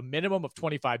deposit a minimum of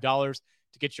 $25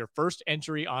 to get your first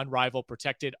entry on Rival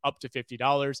protected up to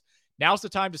 $50. Now's the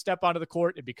time to step onto the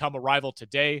court and become a Rival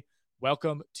today.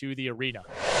 Welcome to the arena.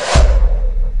 All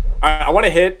right, I want to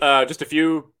hit just a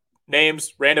few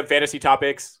names, random fantasy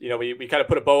topics. You know, we kind of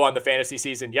put a bow on the fantasy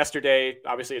season yesterday.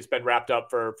 Obviously, it's been wrapped up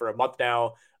for a month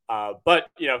now. But,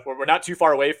 you know, we're not too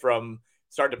far away from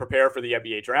starting to prepare for the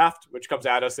NBA draft, which comes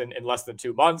at us in less than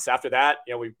 2 months. After that,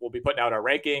 you know, we'll be putting out our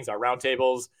rankings, our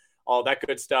roundtables, all that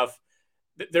good stuff.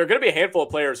 There are going to be a handful of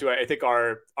players who I think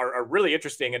are really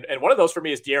interesting. And one of those for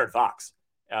me is De'Aaron Fox.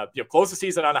 Closed the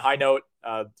season on a high note,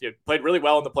 played really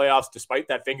well in the playoffs, despite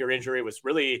that finger injury. Was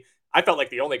really, I felt like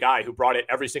the only guy who brought it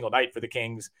every single night for the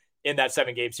Kings in that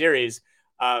 7-game series.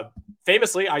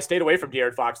 Famously, I stayed away from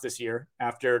De'Aaron Fox this year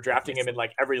after drafting him in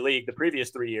like every league the previous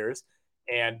 3 years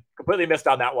and completely missed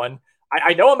on that one.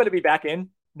 I know I'm going to be back in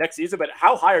next season, but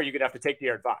how high are you going to have to take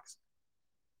De'Aaron Fox?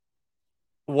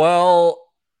 Well,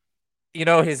 you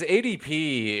know, his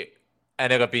ADP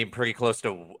ended up being pretty close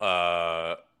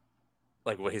to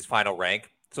like his final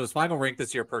rank. So his final rank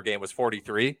this year per game was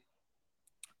 43.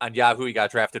 On Yahoo, he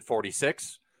got drafted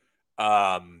 46.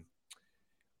 I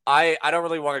don't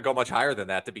really want to go much higher than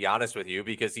that, to be honest with you,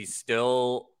 because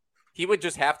he would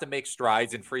just have to make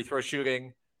strides in free throw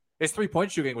shooting. His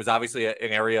 3-point shooting was obviously an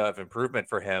area of improvement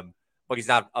for him, but he's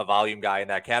not a volume guy in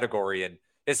that category. And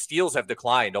his steals have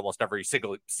declined almost every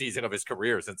single season of his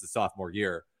career since his sophomore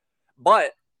year.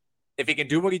 But if he can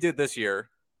do what he did this year,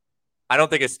 I don't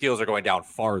think his steals are going down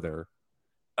farther.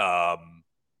 I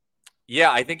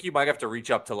think you might have to reach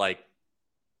up to like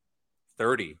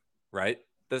 30, right?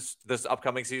 This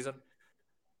upcoming season.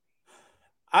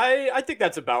 I think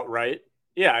that's about right.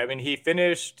 Yeah, I mean he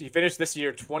finished this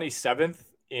year 27th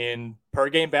in per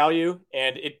game value,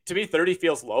 and it to me 30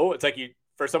 feels low. It's like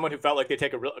for someone who felt like they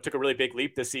took a really big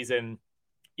leap this season,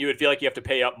 you would feel like you have to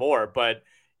pay up more. But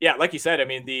yeah, like you said, I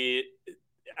mean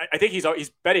I think he's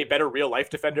been a better real life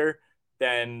defender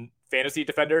than fantasy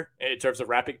defender in terms of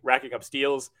racking up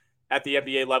steals at the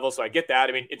NBA level. So I get that.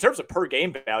 I mean, in terms of per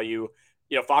game value,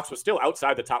 you know, Fox was still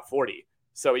outside the top 40.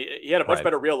 So he had a much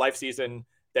better real life season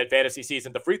than fantasy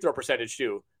season. The free throw percentage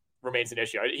too remains an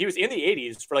issue. He was in the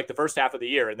 80s for like the first half of the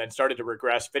year and then started to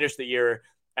regress, finished the year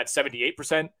at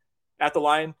 78% at the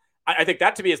line. I think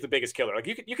that to me is the biggest killer. Like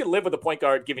you can live with a point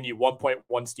guard giving you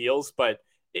 1.1 steals, but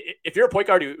if you're a point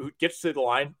guard who gets to the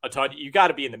line a ton, you got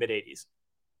to be in the mid 80s.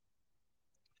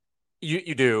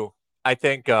 You do. I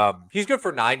think he's good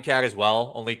for 9 cat as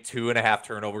well. Only 2.5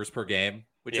 turnovers per game,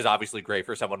 which is obviously great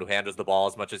for someone who handles the ball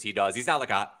as much as he does. He's not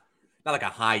like a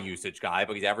high usage guy,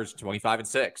 but he's averaged 25 and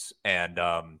 6. And,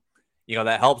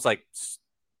 that helps. Like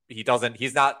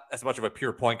he's not as much of a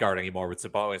pure point guard anymore with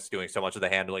Sabonis doing so much of the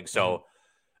handling. So,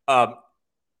 I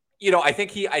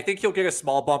think he'll get a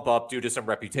small bump up due to some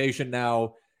reputation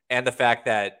now. And the fact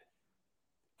that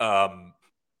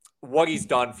what he's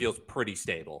done feels pretty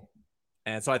stable.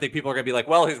 And so I think people are going to be like,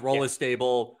 well, his role is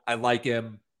stable. I like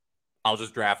him. I'll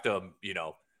just draft him.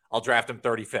 I'll draft him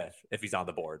 35th if he's on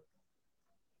the board.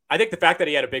 I think the fact that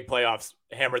he had a big playoffs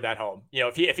hammered that home. You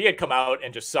know, if he had come out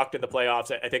and just sucked in the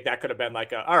playoffs, I think that could have been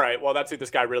like, all right, well, that's who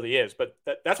this guy really is. But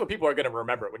that's what people are going to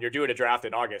remember when you're doing a draft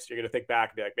in August. You're going to think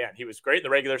back and be like, man, he was great in the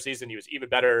regular season. He was even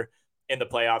better in the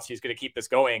playoffs. He's going to keep this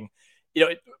going.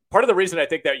 Part of the reason I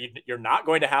think that you're not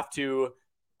going to have to,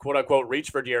 quote unquote, reach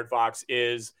for De'Aaron Fox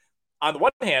is, on the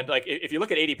one hand, like if you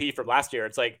look at ADP from last year,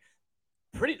 it's like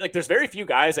there's very few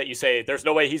guys that you say there's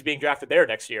no way he's being drafted there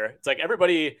next year. It's like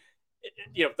everybody,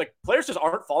 like players just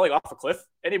aren't falling off a cliff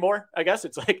anymore. I guess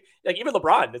it's like even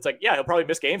LeBron, it's like, yeah, he'll probably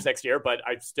miss games next year, but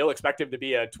I still expect him to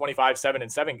be a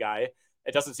 25-7-7 guy.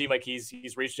 It doesn't seem like he's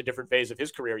reached a different phase of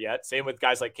his career yet. Same with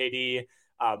guys like KD,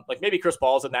 like maybe Chris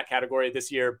Paul's in that category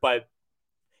this year, but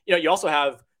you also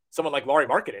have someone like Lauri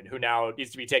Markkanen, who now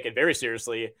needs to be taken very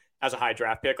seriously as a high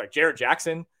draft pick. Like Jared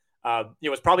Jackson,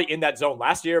 was probably in that zone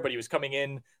last year, but he was coming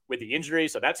in with the injury,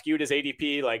 so that skewed his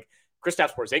ADP. Like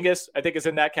Kristaps Porzingis, I think, is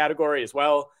in that category as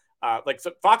well.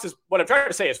 So Fox is, what I'm trying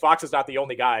to say is Fox is not the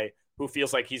only guy who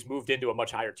feels like he's moved into a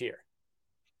much higher tier.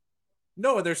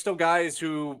 No, and there's still guys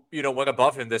who, went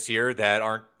above him this year that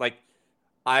aren't like,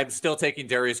 I'm still taking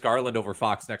Darius Garland over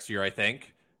Fox next year, I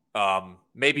think.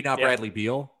 Maybe not Bradley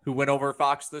Beal, who went over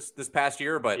Fox this past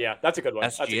year, but yeah, that's a good one.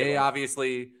 SGA,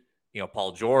 obviously,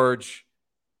 Paul George,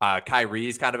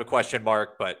 Kyrie's kind of a question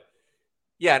mark, but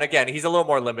yeah. And again, he's a little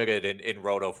more limited in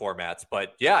roto formats,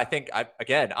 but yeah, I think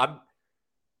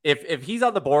if he's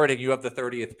on the board and you have the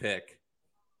 30th pick,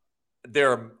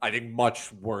 there are, I think,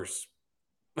 much worse.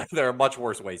 There are much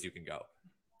worse ways you can go.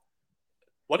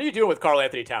 What are you doing with Karl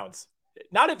Anthony Towns?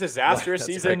 Not a disastrous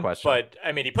season, but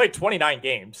I mean, he played 29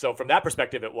 games. So from that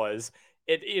perspective, it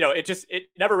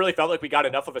never really felt like we got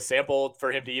enough of a sample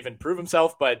for him to even prove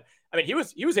himself. But I mean, he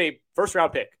was a first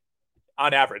round pick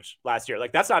on average last year.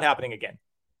 Like, that's not happening again.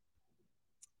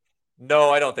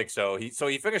 No, I don't think so. He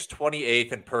finished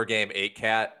 28th in per game 8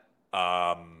 cat.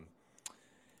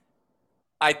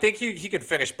 I think he could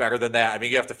finish better than that. I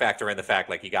mean, you have to factor in the fact,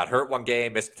 like, he got hurt one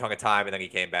game, missed a ton of time, and then he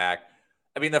came back.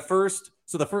 I mean,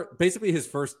 basically his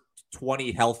first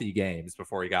 20 healthy games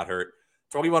before he got hurt,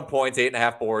 21 points,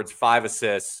 8.5 boards, 5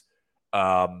 assists.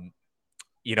 And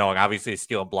obviously his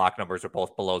steal and block numbers are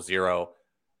both below 0.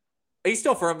 He's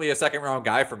still firmly a second round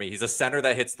guy for me. He's a center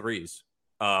that hits threes.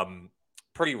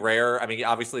 Pretty rare. I mean,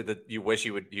 obviously you wish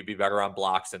he'd be better on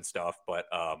blocks and stuff, but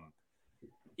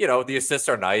the assists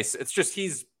are nice. It's just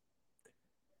he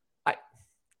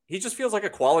just feels like a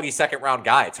quality second round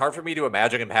guy. It's hard for me to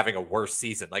imagine him having a worse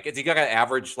season. Like, is he going to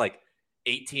average like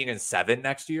 18 and 7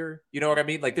 next year? You know what I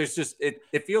mean? Like, there's just,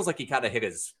 it feels like he kind of hit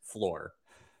his floor.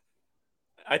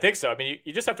 I think so. I mean,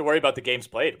 you just have to worry about the games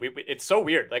played. It's so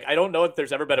weird. Like, I don't know if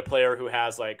there's ever been a player who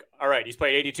has, like, all right, he's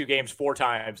played 82 games 4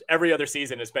 times. Every other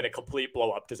season has been a complete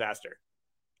blow up disaster.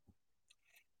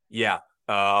 Yeah.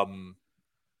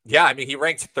 Yeah, I mean, he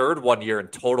ranked 3rd one year in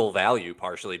total value,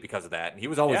 partially because of that. And he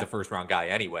was always a first-round guy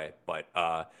anyway. But,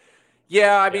 I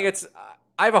mean,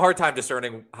 I have a hard time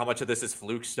discerning how much of this is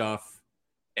fluke stuff.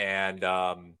 And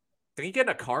did he get in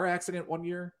a car accident one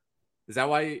year? Is that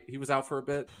why he was out for a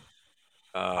bit?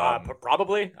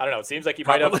 Probably. I don't know. It seems like he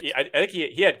might have. I think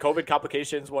he had COVID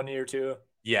complications one year, too.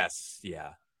 Yes,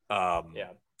 yeah.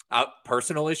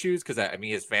 Personal issues, because, I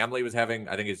mean, his family was having,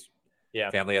 I think his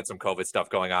family had some COVID stuff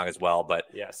going on as well, but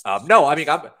yes. No, I mean,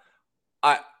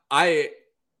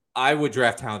 I would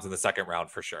draft Towns in the 2nd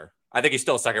round for sure. I think he's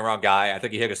still a 2nd round guy. I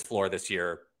think he hit his floor this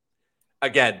year.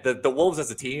 Again, the Wolves as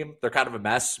a team, they're kind of a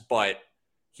mess, but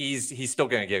he's still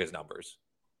going to get his numbers.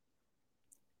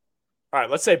 All right,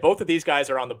 let's say both of these guys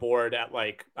are on the board at,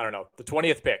 like, I don't know, the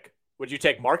 20th pick. Would you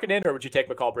take Markkanen or would you take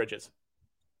McCall Bridges?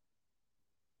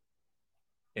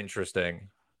 Interesting.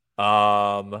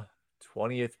 20th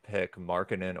pick,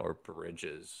 Markkanen or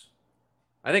Bridges?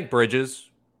 I think Bridges.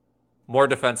 More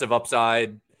defensive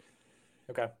upside.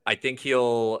 Okay. I think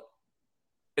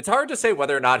it's hard to say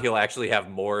whether or not he'll actually have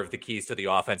more of the keys to the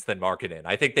offense than Markkanen.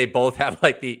 I think they both have,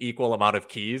 like, the equal amount of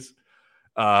keys.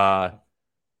 But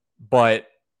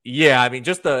yeah,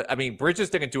 I mean, Bridges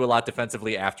didn't do a lot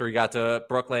defensively after he got to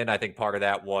Brooklyn. I think part of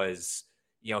that was,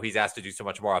 he's asked to do so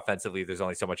much more offensively. There's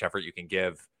only so much effort you can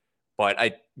give. But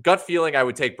gut feeling, I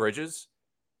would take Bridges,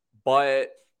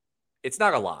 but it's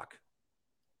not a lock.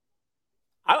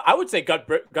 I would say gut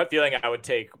feeling, I would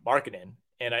take Markkanen.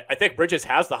 And I think Bridges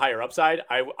has the higher upside.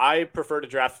 I prefer to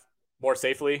draft more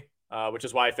safely, which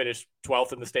is why I finished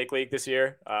 12th in the stake league this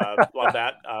year. Love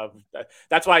that.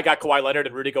 That's why I got Kawhi Leonard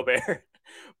and Rudy Gobert.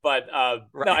 But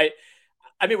right. No,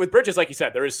 I mean, with Bridges, like you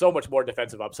said, there is so much more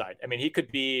defensive upside. I mean, he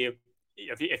could be,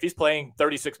 if he's playing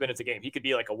 36 minutes a game, he could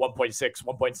be like a 1.6,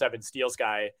 1.7 steals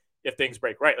guy if things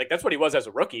break right. Like, that's what he was as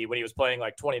a rookie when he was playing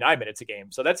like 29 minutes a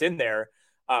game. So that's in there.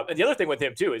 And the other thing with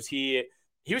him too is he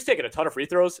was taking a ton of free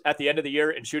throws at the end of the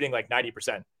year and shooting like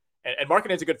 90%. And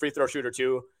Markkanen's a good free throw shooter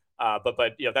too.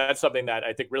 But that's something that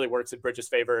I think really works in Bridges'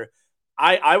 favor.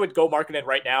 I would go Markkanen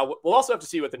right now. We'll also have to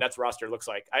see what the Nets roster looks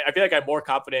like. I feel like I'm more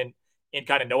confident in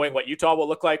kind of knowing what Utah will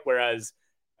look like, whereas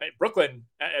Brooklyn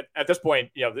at this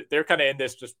point, they're kind of in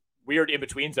this just weird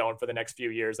in-between zone for the next few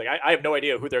years. Like, I have no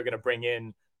idea who they're going to bring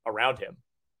in around him.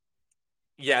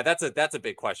 Yeah, that's a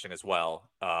big question as well.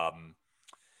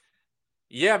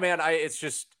 Yeah, man, it's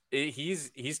just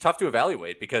he's tough to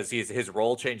evaluate because his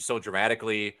role changed so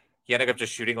dramatically. He ended up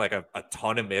just shooting like a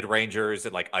ton of mid-rangers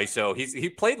and like ISO. He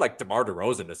played like DeMar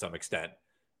DeRozan to some extent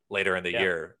later in the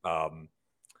year.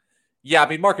 Yeah, I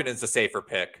mean, Markkanen's a safer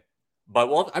pick, But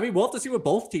we'll have to see what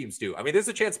both teams do. I mean, there's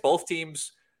a chance both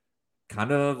teams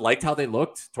kind of liked how they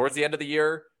looked towards the end of the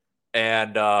year.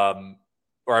 And,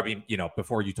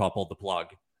 before Utah pulled the plug.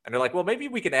 And they're like, well, maybe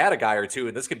we can add a guy or two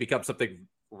and this can become something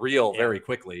real very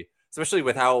quickly, especially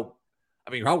with how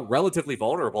relatively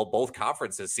vulnerable both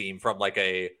conferences seem from like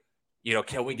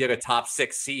can we get a top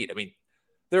 6 seed? I mean,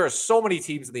 there are so many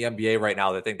teams in the NBA right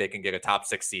now that think they can get a top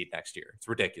 6 seed next year. It's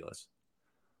ridiculous.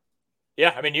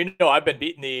 Yeah. I mean, I've been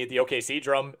beating the OKC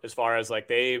drum as far as like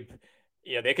they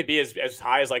could be as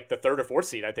high as like the 3rd or 4th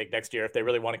seed, I think, next year if they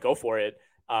really want to go for it.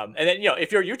 And then,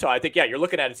 if you're Utah, I think, you're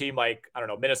looking at a team like, I don't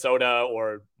know, Minnesota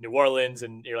or New Orleans,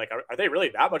 and you're like, are they really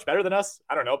that much better than us?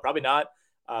 I don't know, probably not.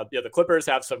 The Clippers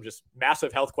have some just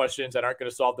massive health questions that aren't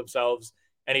going to solve themselves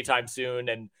anytime soon.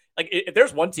 And like, if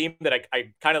there's one team that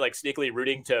I kind of like sneakily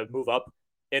rooting to move up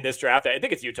in this draft, I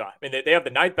think it's Utah. I mean, they have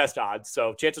the 9th best odds,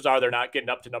 so chances are they're not getting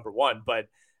up to number 1. But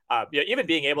even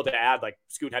being able to add like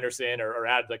Scoot Henderson or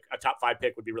add like a top 5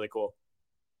 pick would be really cool.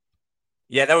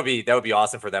 Yeah, that would be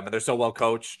awesome for them, and they're so well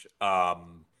coached. It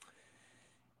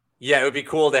would be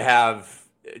cool to have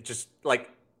just like,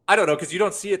 I don't know, because you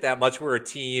don't see it that much where a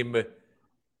team,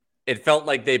 it felt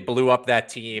like they blew up that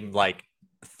team like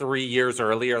 3 years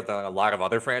earlier than a lot of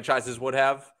other franchises would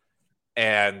have,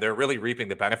 and they're really reaping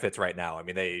the benefits right now. I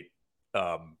mean,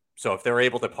 so if they're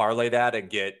able to parlay that and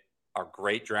get a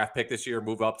great draft pick this year,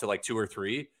 move up to like 2 or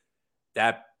 3,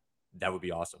 that would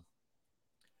be awesome.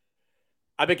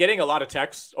 I've been getting a lot of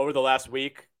texts over the last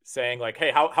week saying like,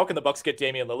 hey, how can the Bucks get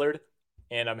Damian Lillard?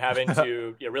 And I'm having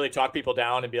to really talk people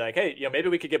down and be like, hey, maybe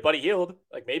we could get Buddy Hield.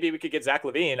 Like maybe we could get Zach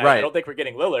LaVine. Right. I don't think we're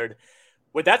getting Lillard.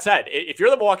 With that said, if you're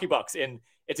the Milwaukee Bucks, and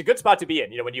it's a good spot to be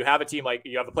in, when you have a team like,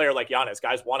 you have a player like Giannis,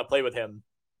 guys want to play with him.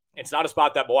 It's not a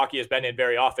spot that Milwaukee has been in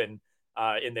very often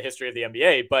in the history of the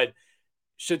NBA, but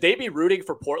should they be rooting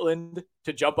for Portland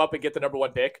to jump up and get the number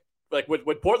 1 pick? Like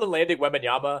would Portland landing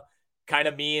Wembanyama kind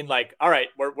of mean like, all right,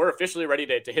 we're officially ready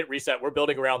to hit reset. We're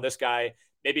building around this guy.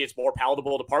 Maybe it's more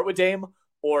palatable to part with Dame.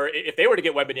 Or if they were to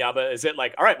get Wembanyama, is it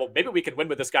like, all right, well, maybe we can win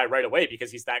with this guy right away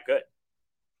because he's that good?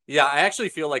 Yeah, I actually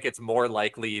feel like it's more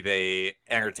likely they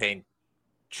entertain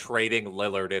trading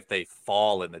Lillard if they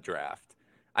fall in the draft.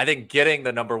 I think getting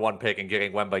the number 1 pick and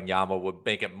getting Wembanyama would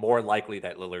make it more likely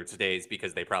that Lillard stays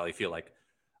because they probably feel like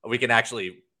we can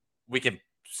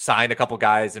sign a couple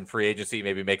guys in free agency,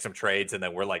 maybe make some trades, and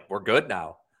then we're good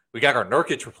now. We got our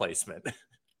Nurkic replacement.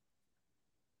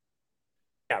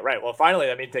 Yeah, right. Well, finally,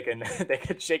 that means they can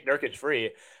shake Nurkic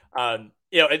free.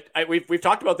 We've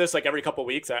talked about this like every couple of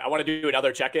weeks. I want to do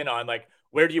another check-in on like,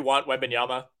 where do you want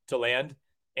Wembanyama to land?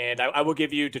 And I will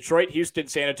give you Detroit, Houston,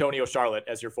 San Antonio, Charlotte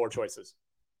as your 4 choices.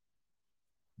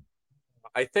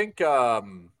 I think I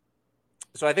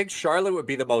think Charlotte would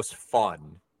be the most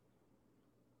fun.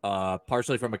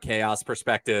 Partially from a chaos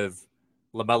perspective,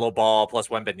 LaMelo Ball plus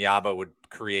Wembanyama would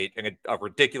create a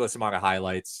ridiculous amount of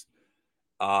highlights.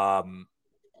 But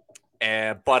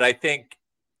I think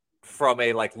from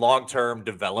a like long-term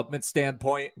development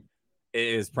standpoint,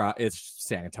 it's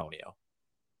San Antonio.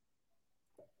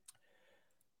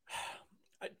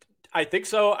 I think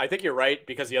so. I think you're right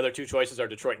because the other 2 choices are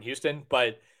Detroit and Houston.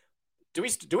 But do we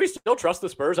still trust the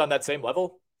Spurs on that same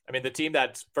level? I mean, the team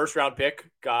that's 1st round pick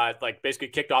got like basically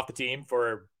kicked off the team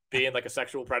for being like a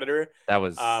sexual predator. That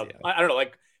was, I don't know,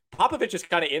 like Popovich is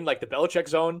kind of in like the Belichick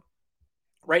zone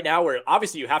right now where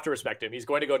obviously you have to respect him. He's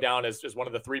going to go down as one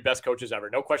of the 3 best coaches ever.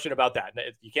 No question about that.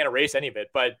 You can't erase any of it,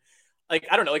 but like,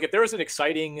 I don't know, like if there was an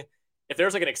exciting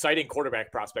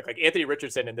quarterback prospect, like Anthony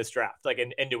Richardson in this draft, like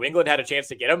and New England had a chance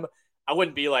to get him, I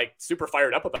wouldn't be like super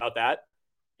fired up about that.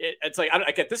 It's like,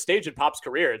 at this stage in Pop's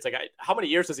career, it's like, how many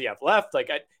years does he have left? Like,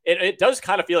 it does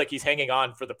kind of feel like he's hanging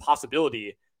on for the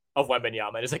possibility of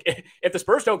Wembanyama. And it's like, if the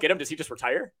Spurs don't get him, does he just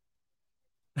retire?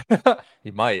 He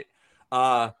might.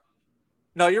 No,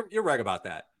 you're right about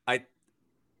that. I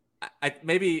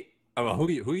maybe. Who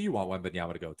do you want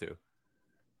Wembanyama to go to?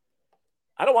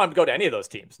 I don't want him to go to any of those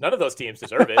teams. None of those teams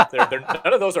deserve it.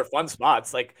 None of those are fun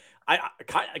spots. Like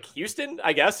like Houston,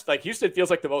 I guess. Like Houston feels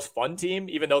like the most fun team,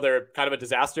 even though they're kind of a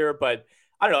disaster. But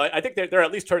I don't know. I think they're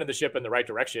at least turning the ship in the right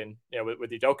direction. With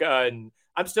Udoka, and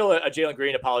I'm still a Jalen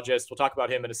Green apologist. We'll talk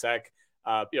about him in a sec.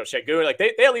 Şengün, like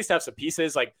they at least have some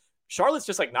pieces. Like Charlotte's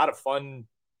just like not a fun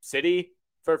city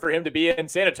for him to be in.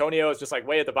 San Antonio is just like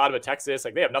way at the bottom of Texas.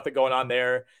 Like they have nothing going on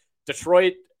there.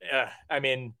 Detroit,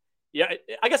 yeah,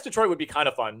 I guess Detroit would be kind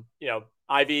of fun.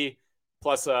 Ivy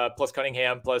plus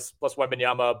Cunningham plus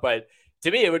Wembanyama. But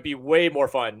to me, it would be way more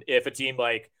fun if a team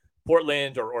like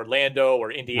Portland or Orlando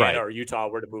or Indiana or Utah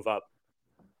were to move up.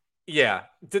 Yeah,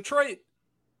 Detroit,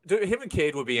 him and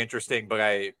Cade would be interesting,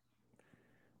 but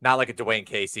not like a Dwayne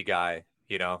Casey guy.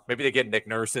 Maybe they get Nick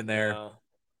Nurse in there,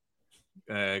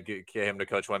 get him to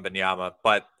coach Wembanyama.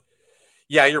 But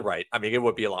yeah, you're right. I mean, it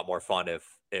would be a lot more fun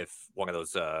if one of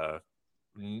those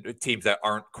teams that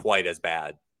aren't quite as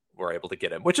bad were able to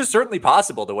get him, which is certainly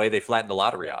possible the way they flattened the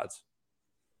lottery odds.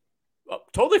 Well,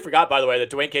 totally forgot, by the way, that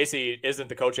Dwayne Casey isn't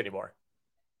the coach anymore.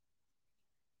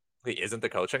 He isn't the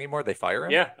coach anymore? They fire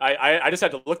him? Yeah, I just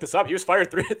had to look this up. He was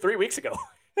fired three weeks ago.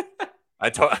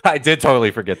 I did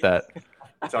totally forget that.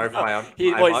 Sorry for my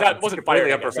wasn't fired.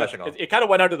 Really unprofessional. It kind of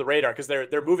went under the radar because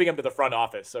they're moving him to the front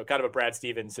office, so kind of a Brad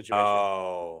Stevens situation.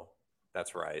 Oh,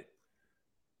 that's right.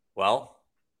 Well,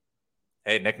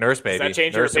 hey, Nick Nurse, baby. Does that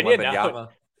change Nurse your opinion now?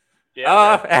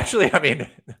 Yeah. Actually, I mean,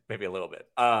 maybe a little bit.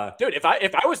 Dude, if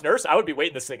I was Nurse, I would be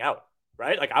waiting this thing out,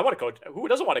 right? Like, I want to coach. Who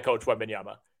doesn't want to coach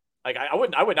Wembanyama? Like, I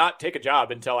would not take a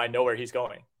job until I know where he's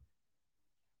going.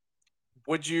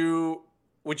 Would you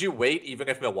wait even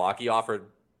if Milwaukee offered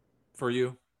for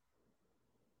you?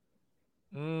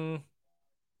 Nah,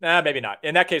 maybe not.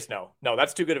 In that case, no,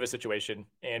 that's too good of a situation,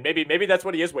 and maybe that's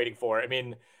what he is waiting for. I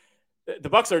mean, the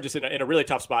Bucks are just in a really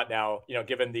tough spot now,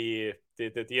 given the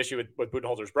issue with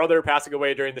Budenholzer's brother passing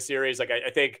away during the series. Like,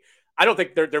 I don't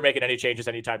think they're making any changes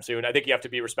anytime soon. I think you have to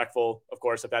be respectful, of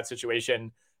course, of that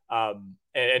situation. And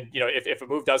if a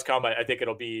move does come, I think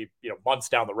it'll be, months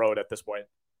down the road at this point.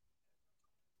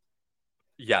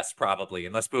 Yes, probably,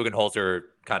 unless Budenholzer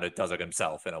kind of does it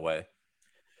himself in a way.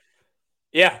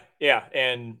 Yeah.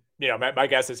 And, my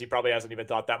guess is he probably hasn't even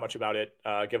thought that much about it,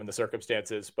 given the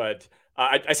circumstances. But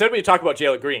I said when you talk about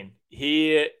Jalen Green,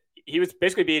 he was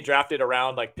basically being drafted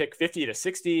around like pick 50 to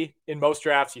 60 in most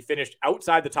drafts. He finished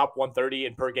outside the top 130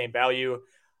 in per game value.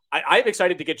 I'm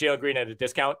excited to get Jalen Green at a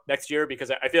discount next year because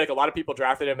I feel like a lot of people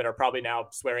drafted him and are probably now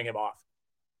swearing him off.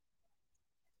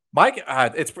 Mike,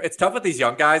 it's tough with these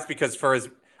young guys because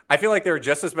I feel like there are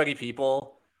just as many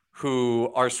people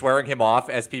who are swearing him off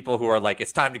as people who are like,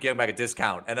 it's time to give him like a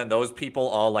discount. And then those people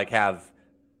all like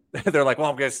they're like, well,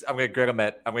 I'm gonna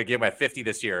give him at 50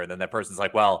 this year. And then that person's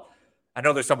like, well, I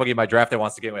know there's somebody in my draft that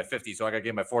wants to give him at 50, so I gotta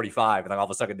give him at 45. And then all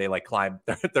of a sudden they like climb,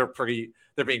 they're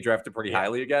being drafted pretty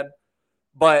highly again.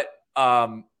 But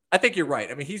I think you're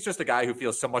right. I mean, he's just a guy who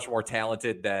feels so much more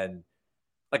talented than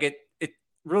like it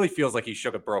really feels like he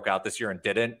should have broke out this year and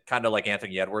didn't, kind of like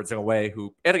Anthony Edwards in a way,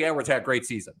 who Anthony Edwards had a great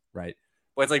season, right?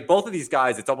 But it's like both of these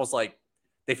guys, it's almost like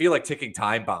they feel like ticking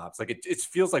time bombs. Like it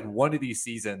feels like one of these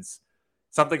seasons,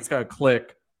 something's going to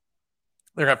click.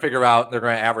 They're going to figure out, they're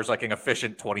going to average like an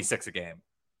efficient 26 a game.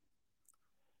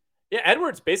 Yeah,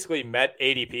 Edwards basically met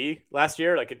ADP last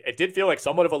year. Like it did feel like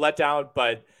somewhat of a letdown,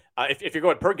 but if you're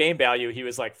going per game value, he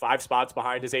was like 5 spots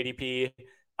behind his ADP.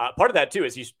 Part of that too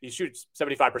is he shoots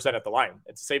 75% at the line.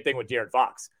 It's the same thing with De'Aaron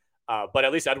Fox. But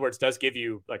at least Edwards does give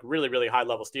you like really, really high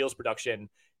level steals production.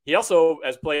 He also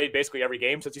has played basically every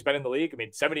game since he's been in the league. I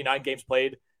mean, 79 games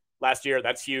played last year.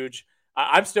 That's huge.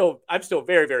 I'm still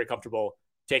very, very comfortable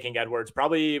taking Edwards,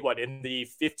 probably in the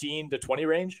 15 to 20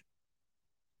 range.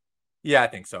 Yeah, I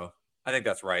think so. I think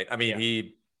that's right. I mean,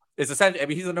 he is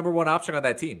essentially, he's the number one option on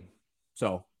that team.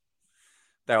 So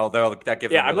that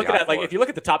gives I'm looking at, like, if you look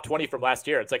at the top 20 from last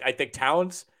year, it's like, I think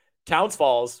Towns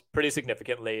falls pretty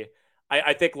significantly.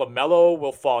 I think LaMelo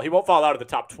will fall. He won't fall out of the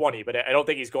top 20, but I don't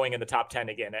think he's going in the top 10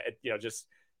 again. Just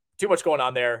too much going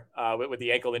on there with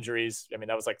the ankle injuries. I mean,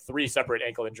 that was like 3 separate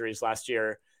ankle injuries last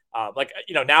year.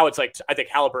 Now it's like, I think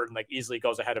Halliburton like easily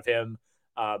goes ahead of him.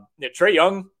 Trae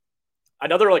Young,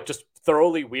 another like just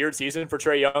thoroughly weird season for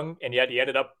Trae Young, and yet he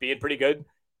ended up being pretty good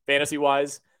fantasy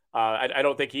wise. I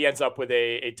don't think he ends up with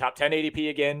a top 10 ADP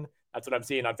again. That's what I'm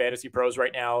seeing on Fantasy Pros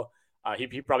right now.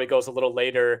 He probably goes a little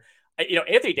later.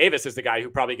 Anthony Davis is the guy who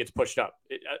probably gets pushed up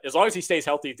as long as he stays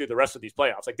healthy through the rest of these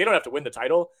playoffs. Like, they don't have to win the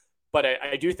title, but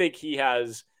I do think he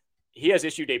has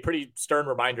issued a pretty stern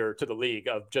reminder to the league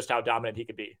of just how dominant he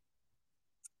could be.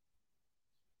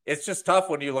 It's just tough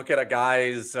when you look at a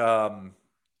guy's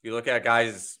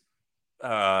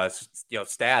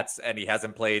stats, and he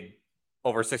hasn't played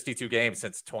over 62 games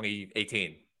since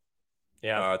 2018.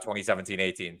 Yeah.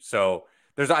 2017-18. So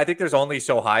I think there's only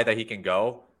so high that he can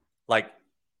go. Like,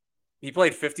 he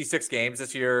played 56 games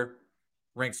this year,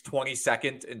 ranks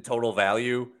 22nd in total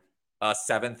value,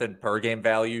 7th in per game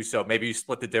value. So maybe you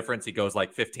split the difference, he goes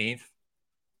like 15th.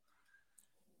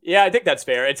 Yeah, I think that's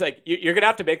fair. It's like you're going to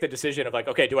have to make the decision of like,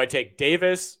 okay, do I take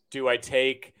Davis? Do I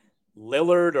take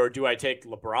Lillard? Or do I take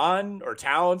LeBron or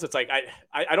Towns? It's like,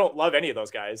 I don't love any of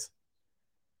those guys.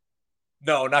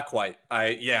 No, not quite.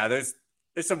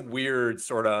 There's some weird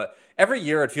sort of, every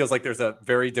year it feels like there's a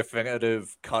very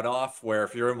definitive cutoff where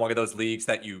if you're in one of those leagues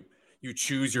that you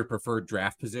choose your preferred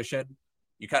draft position,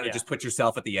 you kind of just put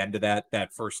yourself at the end of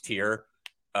that first tier.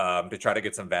 to try to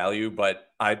get some value, but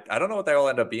I don't know what that will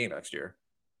end up being next year.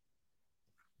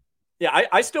 Yeah,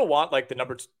 I still want like the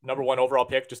number one overall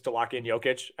pick just to lock in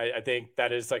Jokic. I think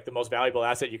that is like the most valuable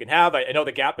asset you can have. I know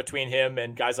the gap between him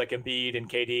and guys like Embiid and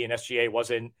KD and SGA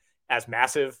wasn't as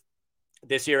massive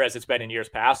this year as it's been in years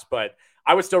past, but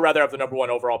I would still rather have the number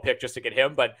one overall pick just to get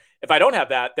him. But if I don't have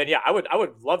that, then yeah, I would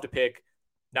love to pick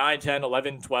 9, 10,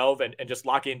 11, 12 and just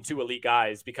lock in 2 elite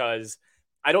guys, because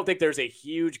I don't think there's a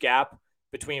huge gap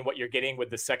between what you're getting with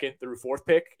the 2nd through 4th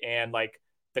pick and like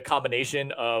the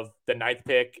combination of the 9th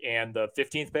pick and the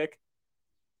 15th pick.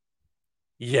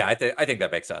 Yeah, I think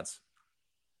that makes sense.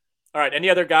 All right. Any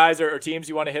other guys or teams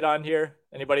you want to hit on here?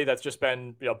 Anybody that's just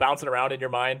been, bouncing around in your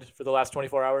mind for the last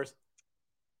 24 hours?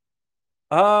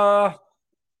 Well,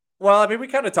 I mean, we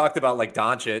kind of talked about like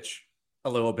Doncic a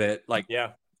little bit, like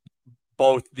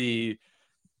both the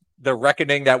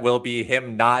reckoning that will be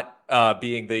him not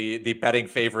being the betting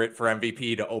favorite for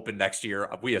MVP to open next year.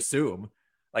 We assume,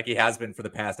 like he has been for the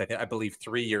past, I believe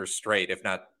 3 years straight, if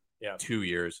not 2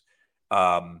 years.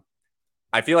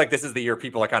 I feel like this is the year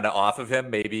people are kind of off of him,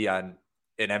 maybe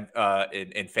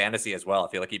in fantasy as well. I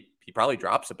feel like he probably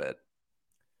drops a bit.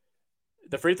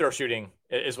 The free throw shooting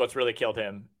is what's really killed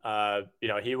him.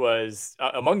 He was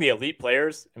among the elite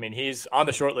players. I mean, he's on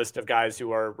the short list of guys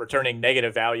who are returning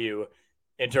negative value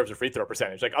in terms of free throw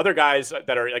percentage. Like other guys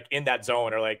that are like in that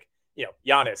zone are like,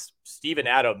 Giannis, Steven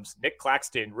Adams, Nick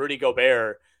Claxton, Rudy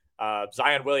Gobert,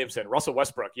 Zion Williamson, Russell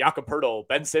Westbrook, Jakob Poeltl,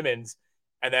 Ben Simmons.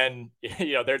 And then,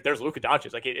 there's Luka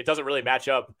Doncic. Like it doesn't really match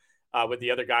up with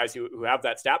the other guys who have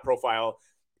that stat profile.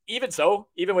 Even so,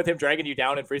 even with him dragging you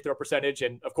down in free throw percentage,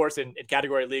 and of course in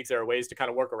category leagues, there are ways to kind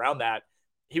of work around that.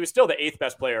 He was still the 8th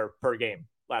best player per game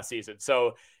last season.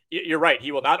 So you're right.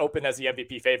 He will not open as the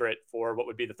MVP favorite for what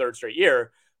would be the 3rd straight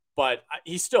year, but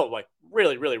he's still like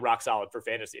really, really rock solid for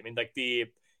fantasy. I mean, like he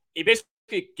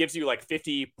basically gives you like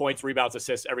 50 points, rebounds,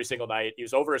 assists every single night. He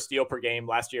was over a steal per game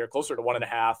last year, closer to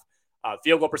 1.5.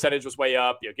 Field goal percentage was way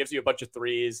up. Gives you a bunch of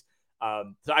threes.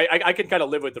 So I can kind of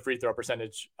live with the free throw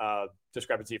percentage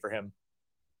discrepancy for him.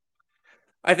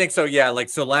 I think so. Yeah.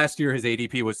 So last year his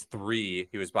ADP was 3.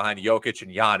 He was behind Jokic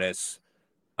and Giannis.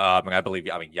 And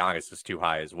Giannis is too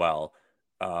high as well.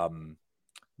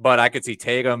 But I could see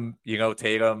Tatum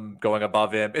going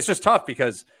above him. It's just tough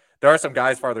because there are some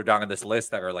guys farther down on this list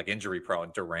that are like injury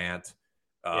prone. Durant.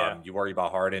 You worry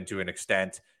about Harden to an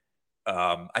extent.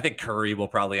 I think Curry will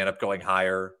probably end up going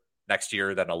higher next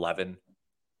year than 11.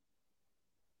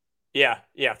 Yeah,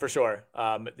 for sure.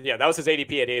 That was his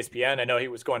ADP at ESPN. I know he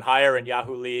was going higher in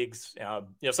Yahoo leagues.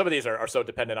 Some of these are so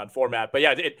dependent on format. But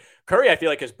yeah, Curry, I feel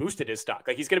like has boosted his stock.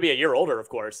 Like he's going to be a year older, of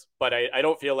course, but I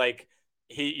don't feel like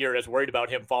you're as worried about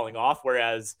him falling off.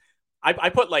 Whereas I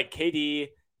put like KD,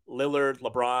 Lillard,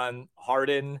 LeBron,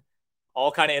 Harden,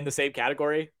 all kind of in the same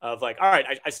category of like, all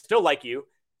right, I still like you.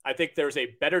 I think there's a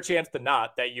better chance than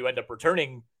not that you end up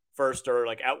returning first or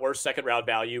like at worst 2nd round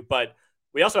value, but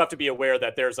we also have to be aware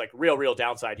that there's like real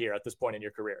downside here at this point in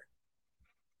your career.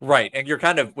 Right. And you're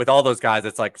kind of with all those guys,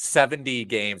 it's like 70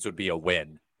 games would be a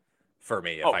win for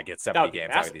me if I get 70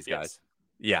 games out of these guys.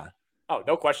 Yeah. Oh,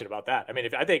 no question about that. I mean,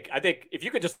 I think if you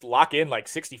could just lock in like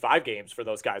 65 games for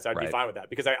those guys, I'd be fine with that,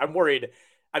 because I'm worried.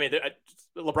 I mean,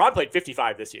 LeBron played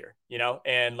 55 this year,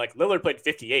 and like Lillard played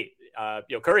 58.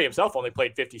 Curry himself only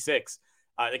played 56.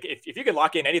 Like if you can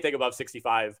lock in anything above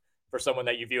 65 for someone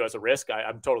that you view as a risk,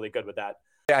 I'm totally good with that.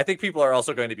 Yeah, I think people are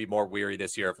also going to be more weary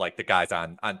this year of like the guys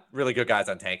on really good guys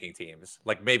on tanking teams.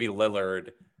 Like maybe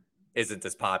Lillard isn't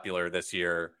as popular this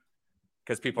year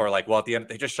because people are like, well, at the end,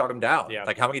 they just shut him down. Yeah.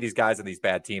 Like how many of these guys in these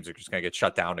bad teams are just going to get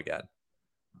shut down again?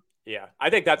 Yeah, I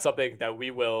think that's something that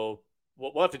we'll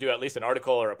have to do at least an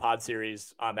article or a pod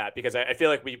series on that, because I feel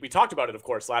like we talked about it, of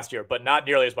course, last year, but not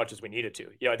nearly as much as we needed to.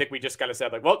 I think we just kind of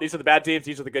said like, well, these are the bad teams,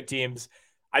 these are the good teams.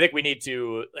 I think we need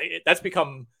to, that's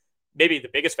become maybe the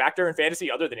biggest factor in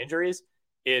fantasy other than injuries,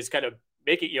 is kind of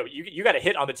making, you got to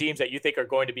hit on the teams that you think are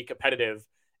going to be competitive.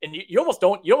 And you almost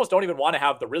don't even want to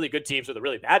have the really good teams or the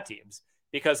really bad teams,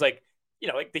 because like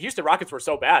the Houston Rockets were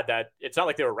so bad that it's not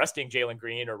like they were resting Jalen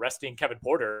Green or resting Kevin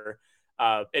Porter.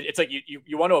 It's like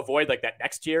you want to avoid like that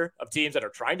next tier of teams that are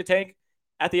trying to tank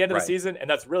at the end of the season. And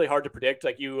that's really hard to predict.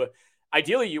 Like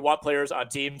ideally you want players on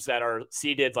teams that are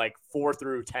seeded like 4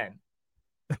 through 10.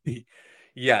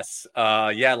 Yes.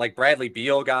 Like Bradley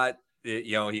Beal got,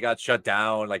 he got shut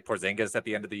down, like Porzingis at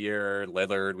the end of the year,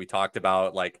 Lillard, we talked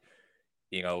about, like,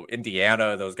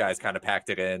 Indiana, those guys kind of packed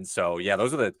it in. So yeah,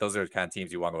 those are the kind of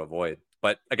teams you want to avoid.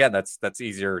 But again, that's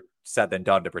easier said than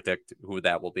done to predict who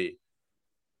that will be.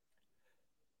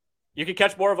 You can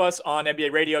catch more of us on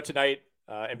NBA Radio tonight.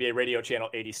 NBA Radio Channel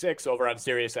 86 over on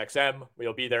Sirius XM.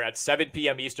 We'll be there at 7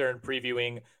 p.m. Eastern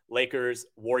previewing Lakers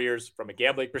Warriors from a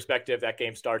gambling perspective. That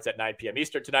game starts at 9 p.m.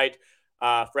 Eastern tonight.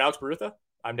 For Alex Barutha,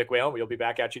 I'm Nick Whalen. We'll be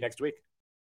back at you next week.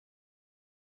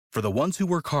 For the ones who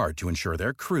work hard to ensure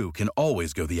their crew can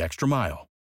always go the extra mile,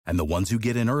 and the ones who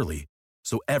get in early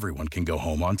so everyone can go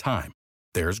home on time,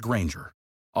 there's Grainger,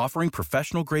 offering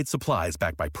professional-grade supplies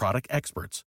backed by product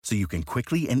experts so you can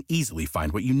quickly and easily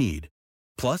find what you need.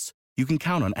 Plus, you can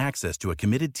count on access to a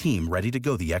committed team ready to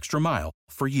go the extra mile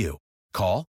for you.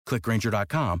 Call, click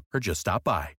Grainger.com, or just stop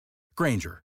by.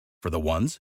 Grainger, for the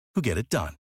ones who get it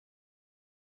done.